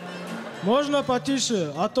 Можно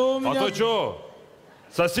потише, а то у меня... А то что?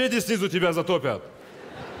 Соседи снизу тебя затопят.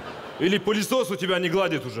 Или пылесос у тебя не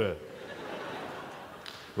гладит уже.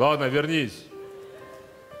 Ладно, вернись.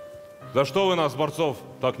 За что вы нас, борцов,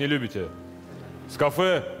 так не любите? С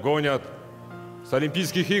кафе гонят. С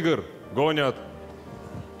Олимпийских игр гонят.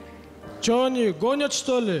 Че они, гонят,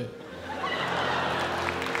 что ли?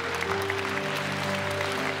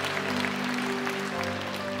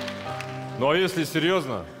 Ну а если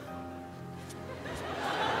серьезно?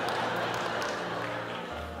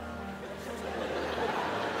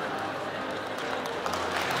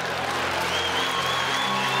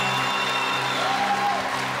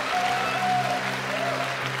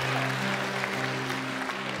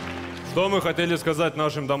 Что мы хотели сказать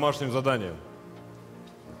нашим домашним заданием?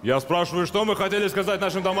 Я спрашиваю, что мы хотели сказать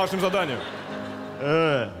нашим домашним заданием?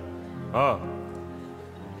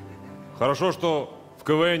 Хорошо, что в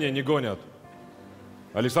КВН не гонят.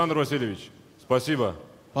 Александр Васильевич, спасибо.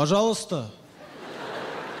 Пожалуйста.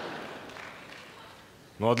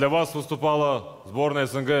 Ну а для вас выступала сборная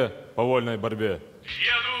СНГ по вольной борьбе.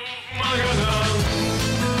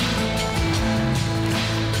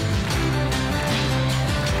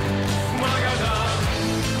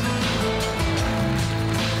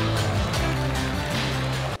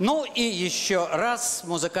 Ну и еще раз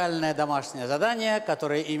музыкальное домашнее задание,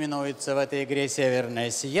 которое именуется в этой игре «Северное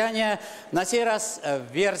сияние». На сей раз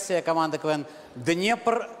версия команды КВН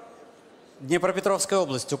 «Днепр», Днепропетровская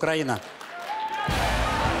область, Украина.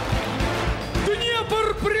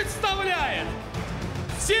 Днепр представляет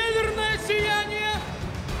 «Северное сияние»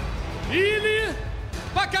 или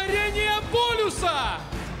 «Покорение полюса».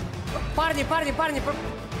 Парни,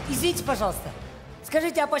 извините, пожалуйста.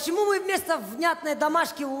 Скажите, а почему мы вместо внятной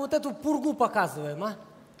домашки вот эту пургу показываем, а?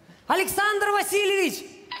 Александр Васильевич!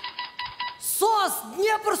 СОС!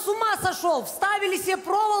 Днепр с ума сошел! Вставили себе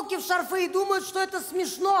проволоки в шарфы и думают, что это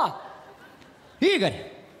смешно!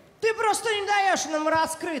 Игорь, ты просто не даешь нам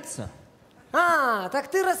раскрыться. А, так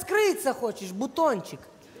ты раскрыться хочешь, бутончик.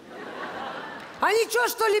 А ничего,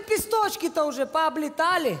 что лепесточки-то уже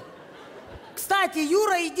пооблетали? Кстати,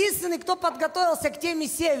 Юра единственный, кто подготовился к теме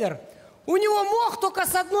 «Север». У него мох только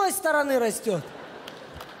с одной стороны растет.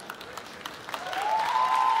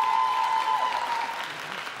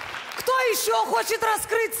 Кто еще хочет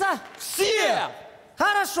раскрыться? Все!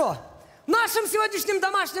 Хорошо. В нашем сегодняшнем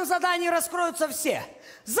домашнем задании раскроются все.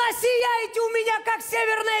 Засияйте у меня, как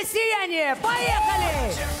северное сияние.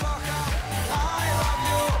 Поехали!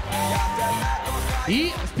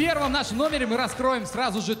 И в первом нашем номере мы раскроем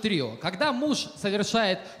сразу же трио. Когда муж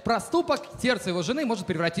совершает проступок, сердце его жены может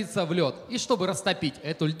превратиться в лед. И чтобы растопить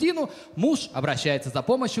эту льдину, муж обращается за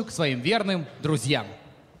помощью к своим верным друзьям.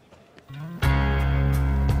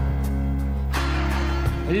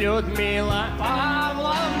 Людмила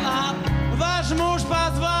Павловна, ваш муж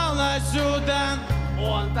позвал нас сюда.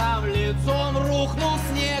 Он там лицом рухнул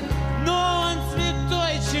в снег, но он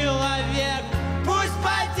святой человек. Пусть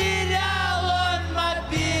потерял он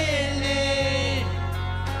мобильный,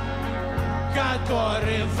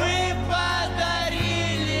 который вы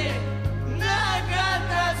подарили на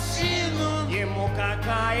годовщину. Ему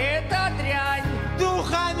какая-то дрянь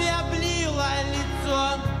духами облила лицо.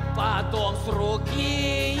 Потом с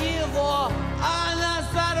руки его она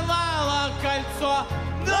сорвала кольцо.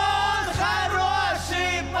 Но он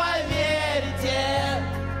хороший, поверьте.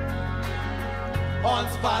 Он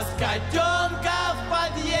спас котенка в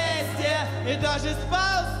подъезде и даже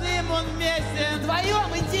спал с ним он вместе.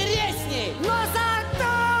 Вдвоем интересней, но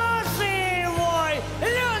зато живой.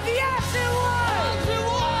 Люд, я живой! Он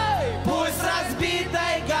живой! Пусть с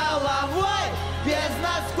разбитой головой, без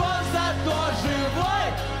носков, зато живой.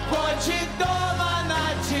 Хочет дома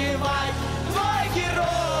ночевать твой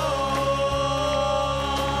герой.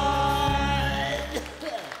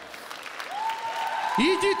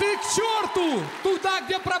 иди ты к черту! Туда,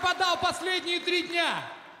 где пропадал последние 3 дня!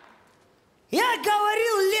 Я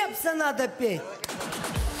говорил, Лепса надо петь.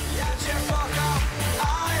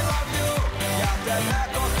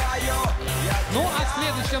 Ну, а в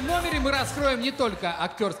следующем номере мы раскроем не только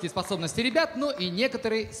актерские способности ребят, но и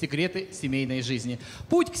некоторые секреты семейной жизни.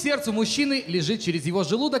 Путь к сердцу мужчины лежит через его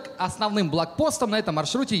желудок. Основным блокпостом на этом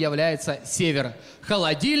маршруте является север.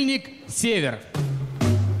 Холодильник «Север».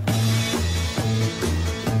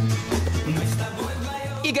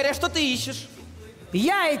 Игорь, а что ты ищешь?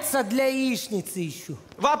 Яйца для яичницы ищу.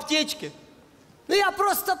 В аптечке. Ну, я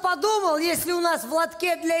просто подумал, если у нас в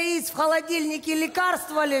лотке для яиц в холодильнике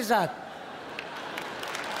лекарства лежат,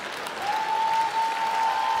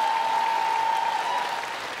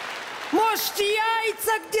 Может,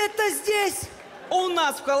 яйца где-то здесь? У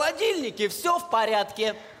нас в холодильнике все в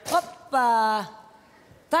порядке. Опа!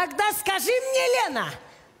 Тогда скажи мне, Лена,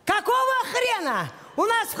 какого хрена у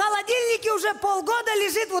нас в холодильнике уже полгода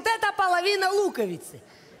лежит вот эта половина луковицы?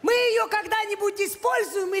 Мы ее когда-нибудь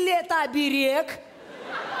используем или это оберег?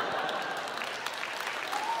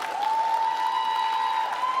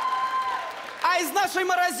 А из нашей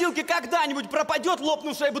морозилки когда-нибудь пропадет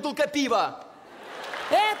лопнувшая бутылка пива?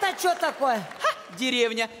 Это что такое? Ха,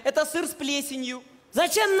 деревня. Это сыр с плесенью.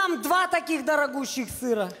 Зачем нам два таких дорогущих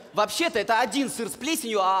сыра? Вообще-то это один сыр с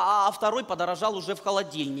плесенью, а второй подорожал уже в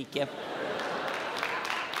холодильнике.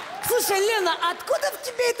 Слушай, Лена, откуда в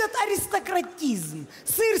тебе этот аристократизм?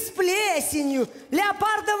 Сыр с плесенью,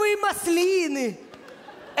 леопардовые маслины.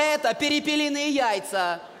 Это перепелиные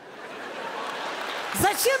яйца.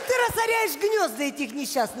 Зачем ты разоряешь гнезда этих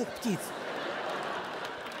несчастных птиц?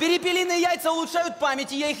 Перепелиные яйца улучшают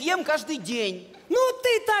память, и я их ем каждый день. Ну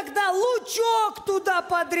ты тогда лучок туда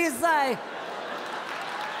подрезай.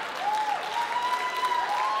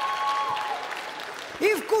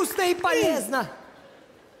 И вкусно, и полезно.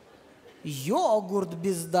 Йогурт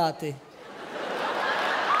без даты.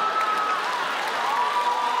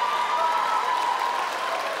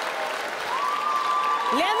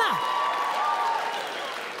 Лена!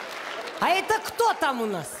 А это кто там у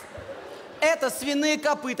нас? Это свиные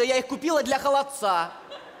копыта, я их купила для холодца.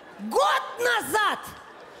 Год назад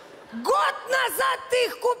ты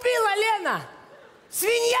их купила, Лена!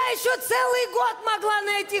 Свинья еще целый год могла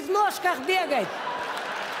на этих ножках бегать.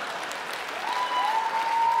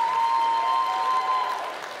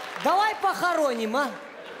 Давай похороним, а?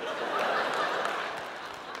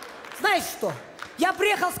 Знаешь что? Я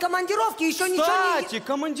приехал с командировки, еще ничего не... Кстати,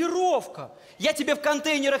 командировка. Я тебе в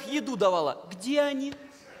контейнерах еду давала. Где они?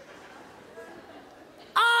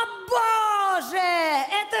 А, боже!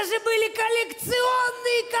 Это же были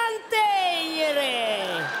коллекционные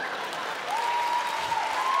контейнеры!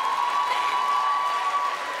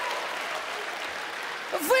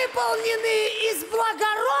 Выполненные из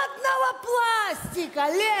благородного пластика,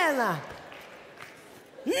 Лена!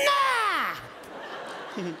 На!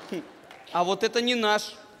 А вот это не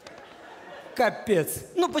наш. Капец.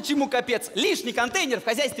 Ну почему капец? Лишний контейнер в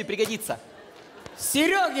хозяйстве пригодится.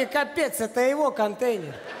 Сереге капец, это его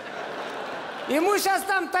контейнер. Ему сейчас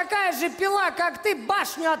там такая же пила, как ты,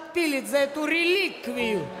 башню отпилит за эту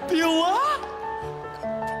реликвию. Пила?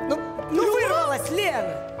 Ну вырвалась,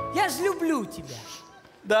 Лена. Я же люблю тебя.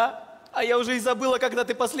 Да? А я уже и забыла, когда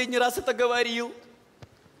ты последний раз это говорил.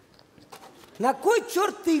 На кой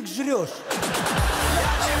черт ты их жрешь?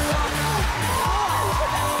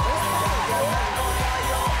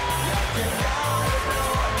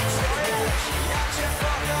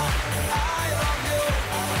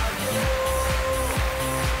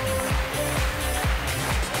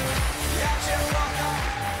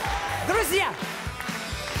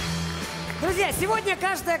 Друзья, сегодня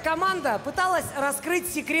каждая команда пыталась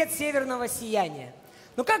раскрыть секрет северного сияния.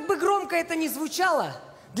 Но как бы громко это ни звучало,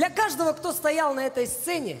 для каждого, кто стоял на этой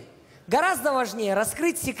сцене, гораздо важнее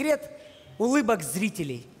раскрыть секрет улыбок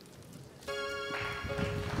зрителей.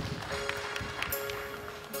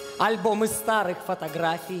 Альбомы старых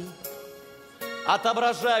фотографий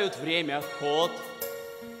отображают время, ход.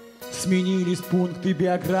 Сменились пункты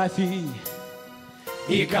биографий,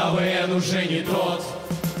 и КВН уже не тот.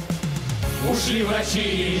 Ушли врачи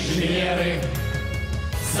и инженеры,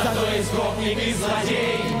 зато есть гопник и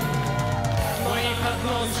злодей. Но их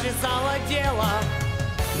одно связало дело.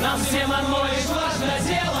 Нам всем одно лишь важно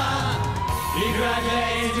дело — играть для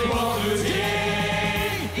этих двух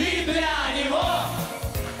людей. И для него,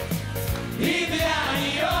 и для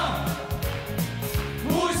нее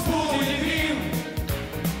пусть будет им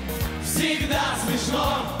всегда смешно.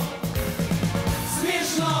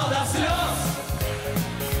 Смешно до слез,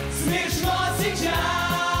 смешно сейчас.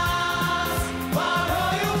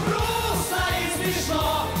 Порою грустно и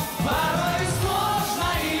смешно, порою сложно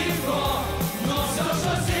и легко. Но все,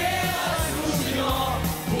 что сделать суждено,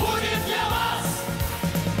 будет для вас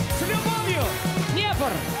с любовью,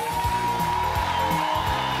 Днепр!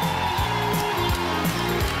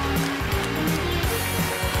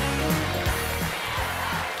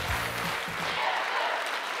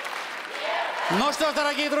 Ну что ж,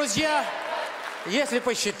 дорогие друзья, если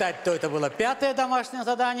посчитать, то это было 5-е домашнее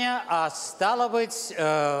задание, а стало быть,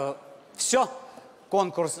 все,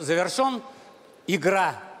 конкурс завершен,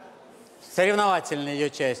 игра соревновательной ее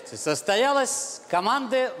части состоялась,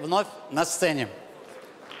 команды вновь на сцене.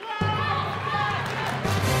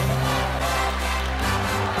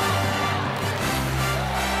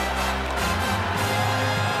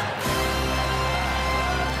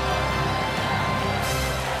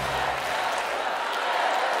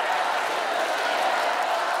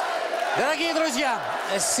 Друзья,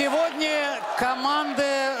 сегодня команды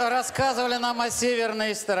рассказывали нам о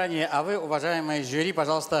северной стороне. А вы, уважаемые жюри,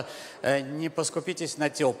 пожалуйста, не поскупитесь на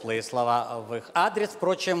теплые слова в их адрес.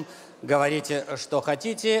 Впрочем, говорите, что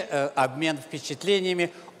хотите. Обмен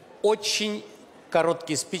впечатлениями. Очень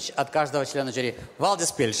короткий спич от каждого члена жюри.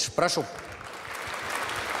 Валдис Пельш, прошу.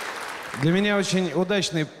 Для меня очень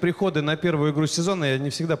удачные приходы на первую игру сезона. Я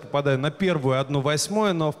не всегда попадаю на первую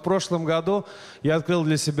 1/8, но в прошлом году я открыл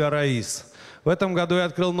для себя раис. В этом году я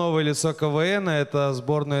открыл новое лицо КВН. Это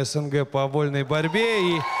сборная СНГ по вольной борьбе.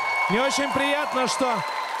 И мне очень приятно, что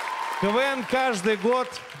КВН каждый год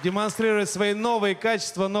демонстрирует свои новые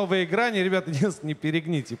качества, новые грани. Ребята, не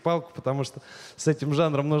перегните палку, потому что с этим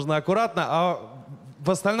жанром нужно аккуратно. А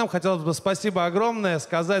в остальном хотелось бы спасибо огромное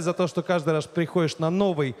сказать за то, что каждый раз приходишь на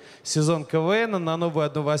новый сезон КВН, на новую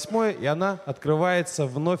 1/8, и она открывается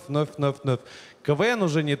вновь. КВН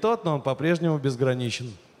уже не тот, но он по-прежнему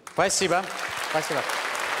безграничен. Спасибо. Спасибо.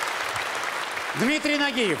 Дмитрий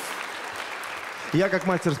Нагиев. Я как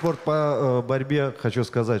мастер спорта по борьбе хочу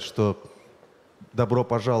сказать, что добро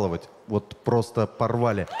пожаловать. Вот просто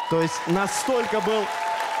порвали. То есть настолько был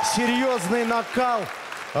серьезный накал.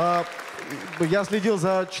 Я следил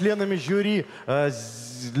за членами жюри.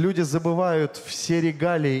 Люди забывают все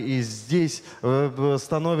регалии и здесь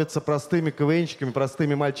становятся простыми КВНщиками,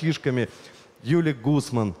 простыми мальчишками. Юлик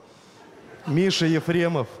Гусман, Миша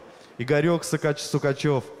Ефремов, Игорек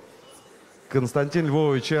Сукачев, Константин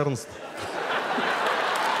Львович Эрнст.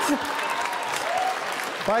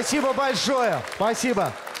 Спасибо большое.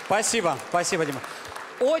 Спасибо. Спасибо. Спасибо, Дима.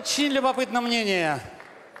 Очень любопытное мнение.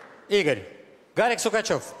 Игорь. Гарик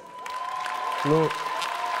Сукачев. Ну,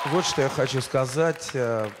 вот что я хочу сказать.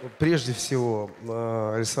 Прежде всего,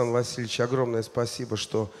 Александр Васильевич, огромное спасибо,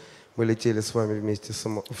 что мы летели с вами вместе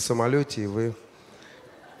в самолете, и вы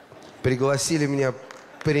пригласили меня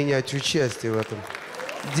принять участие в этом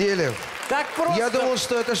деле. Так просто. Я думал,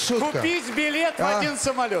 что это шутка. Купить билет в один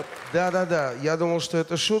самолет. Да. Я думал, что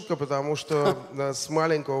это шутка, потому что с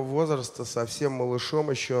маленького возраста, совсем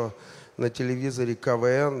малышом еще на телевизоре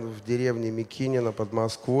КВН в деревне Микинино под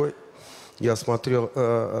Москвой. Я смотрел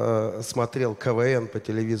КВН по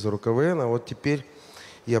телевизору КВН, а вот теперь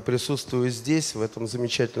я присутствую здесь, в этом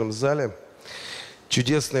замечательном зале.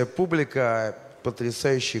 Чудесная публика,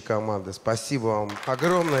 потрясающие команды. Спасибо вам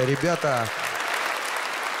огромное, ребята.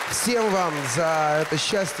 Всем вам за это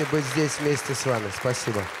счастье быть здесь вместе с вами.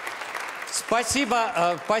 Спасибо.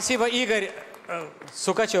 Спасибо, спасибо, Игорь.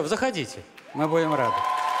 Сукачев, заходите, мы будем рады.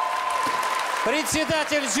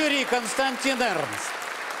 Председатель жюри Константин Эрнст.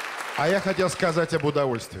 А я хотел сказать об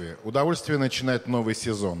удовольствии. Удовольствие начинать новый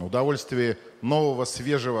сезон. Удовольствие нового,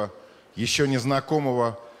 свежего, еще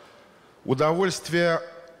незнакомого. Удовольствие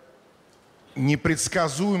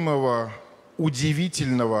непредсказуемого,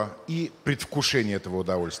 удивительного и предвкушения этого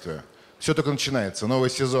удовольствия. Все только начинается. Новый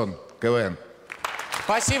сезон КВН.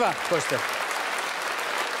 Спасибо, Костя.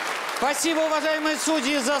 Спасибо, уважаемые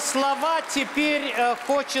судьи, за слова. Теперь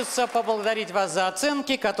хочется поблагодарить вас за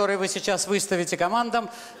оценки, которые вы сейчас выставите командам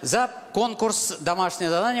за конкурс «Домашнее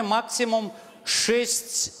задание». Максимум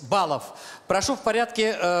 6 баллов. Прошу в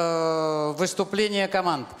порядке выступления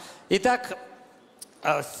команд. Итак,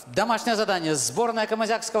 домашнее задание. Сборная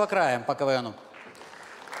Камызякского края по КВНу.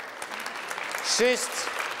 6,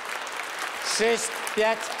 5,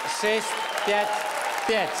 6, 5,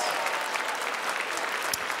 5.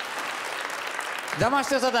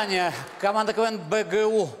 Домашнее задание. Команда КВН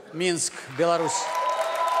БГУ, Минск, Беларусь.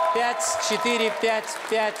 5, 4, 5,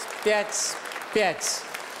 5, 5, 5.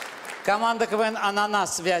 Команда КВН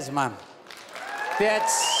 «Ананас», Вязьма. 5,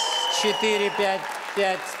 4, 5,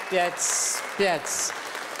 5, 5, 5.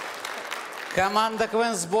 Команда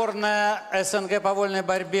КВН сборная СНГ по вольной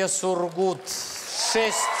борьбе «Сургут».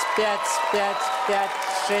 6, 5, 5, 5,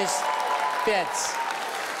 6, 5.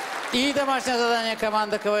 И домашнее задание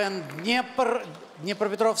команда КВН «Днепр»,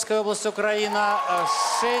 Днепропетровская область, Украина.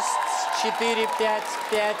 6, 4, 5,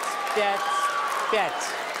 5, 5, 5.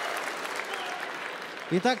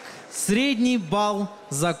 Итак, средний балл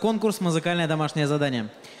за конкурс «Музыкальное домашнее задание».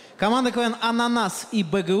 Команда КВН «Ананас» и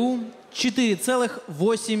БГУ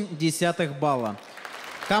 4,8 балла.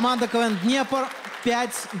 Команда КВН «Днепр»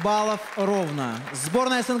 5 баллов ровно.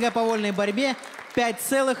 Сборная СНГ по вольной борьбе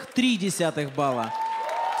 5,3 балла.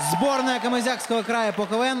 Сборная Камызякского края по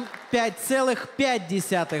КВН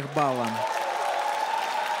 5,5 балла.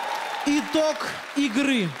 Итог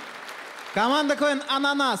игры. Команда КВН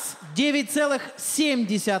 «Ананас»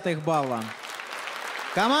 9,7 балла.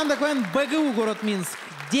 Команда КВН БГУ город Минск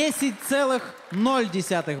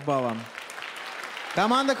 10,0 балла.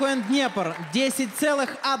 Команда КВН «Днепр»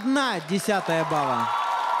 10,1 балла.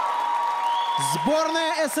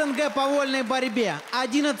 Сборная СНГ по вольной борьбе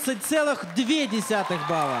 11,2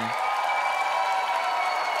 балла.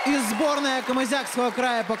 И сборная Камызякского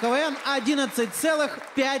края по КВН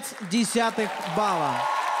 11,5 балла.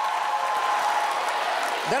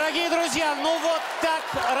 Дорогие друзья, ну вот так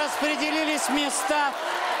распределились места.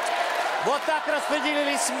 Вот так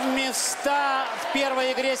распределились места в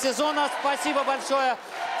первой игре сезона. Спасибо большое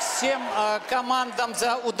всем командам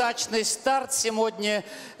за удачный старт. Сегодня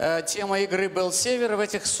тема игры был «Север». В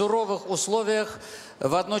этих суровых условиях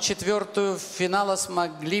в 1/4 финала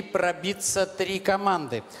смогли пробиться 3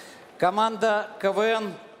 команды. Команда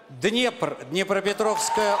КВН «Днепр»,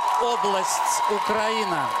 Днепропетровская область,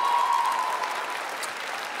 Украина.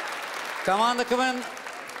 Команда КВН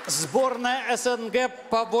 «Сборная СНГ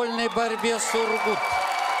по вольной борьбе Сургут».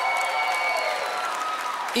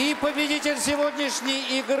 И победитель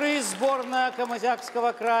сегодняшней игры — сборная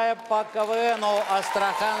Камызякского края по КВНу,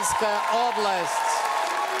 Астраханская область.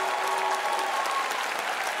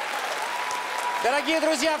 Дорогие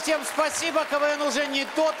друзья, всем спасибо. КВН уже не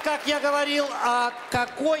тот, как я говорил, а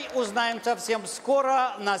какой, узнаем совсем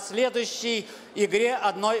скоро на следующей игре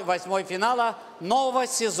 1/8 финала нового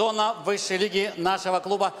сезона высшей лиги нашего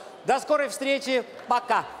клуба. До скорой встречи.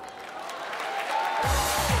 Пока.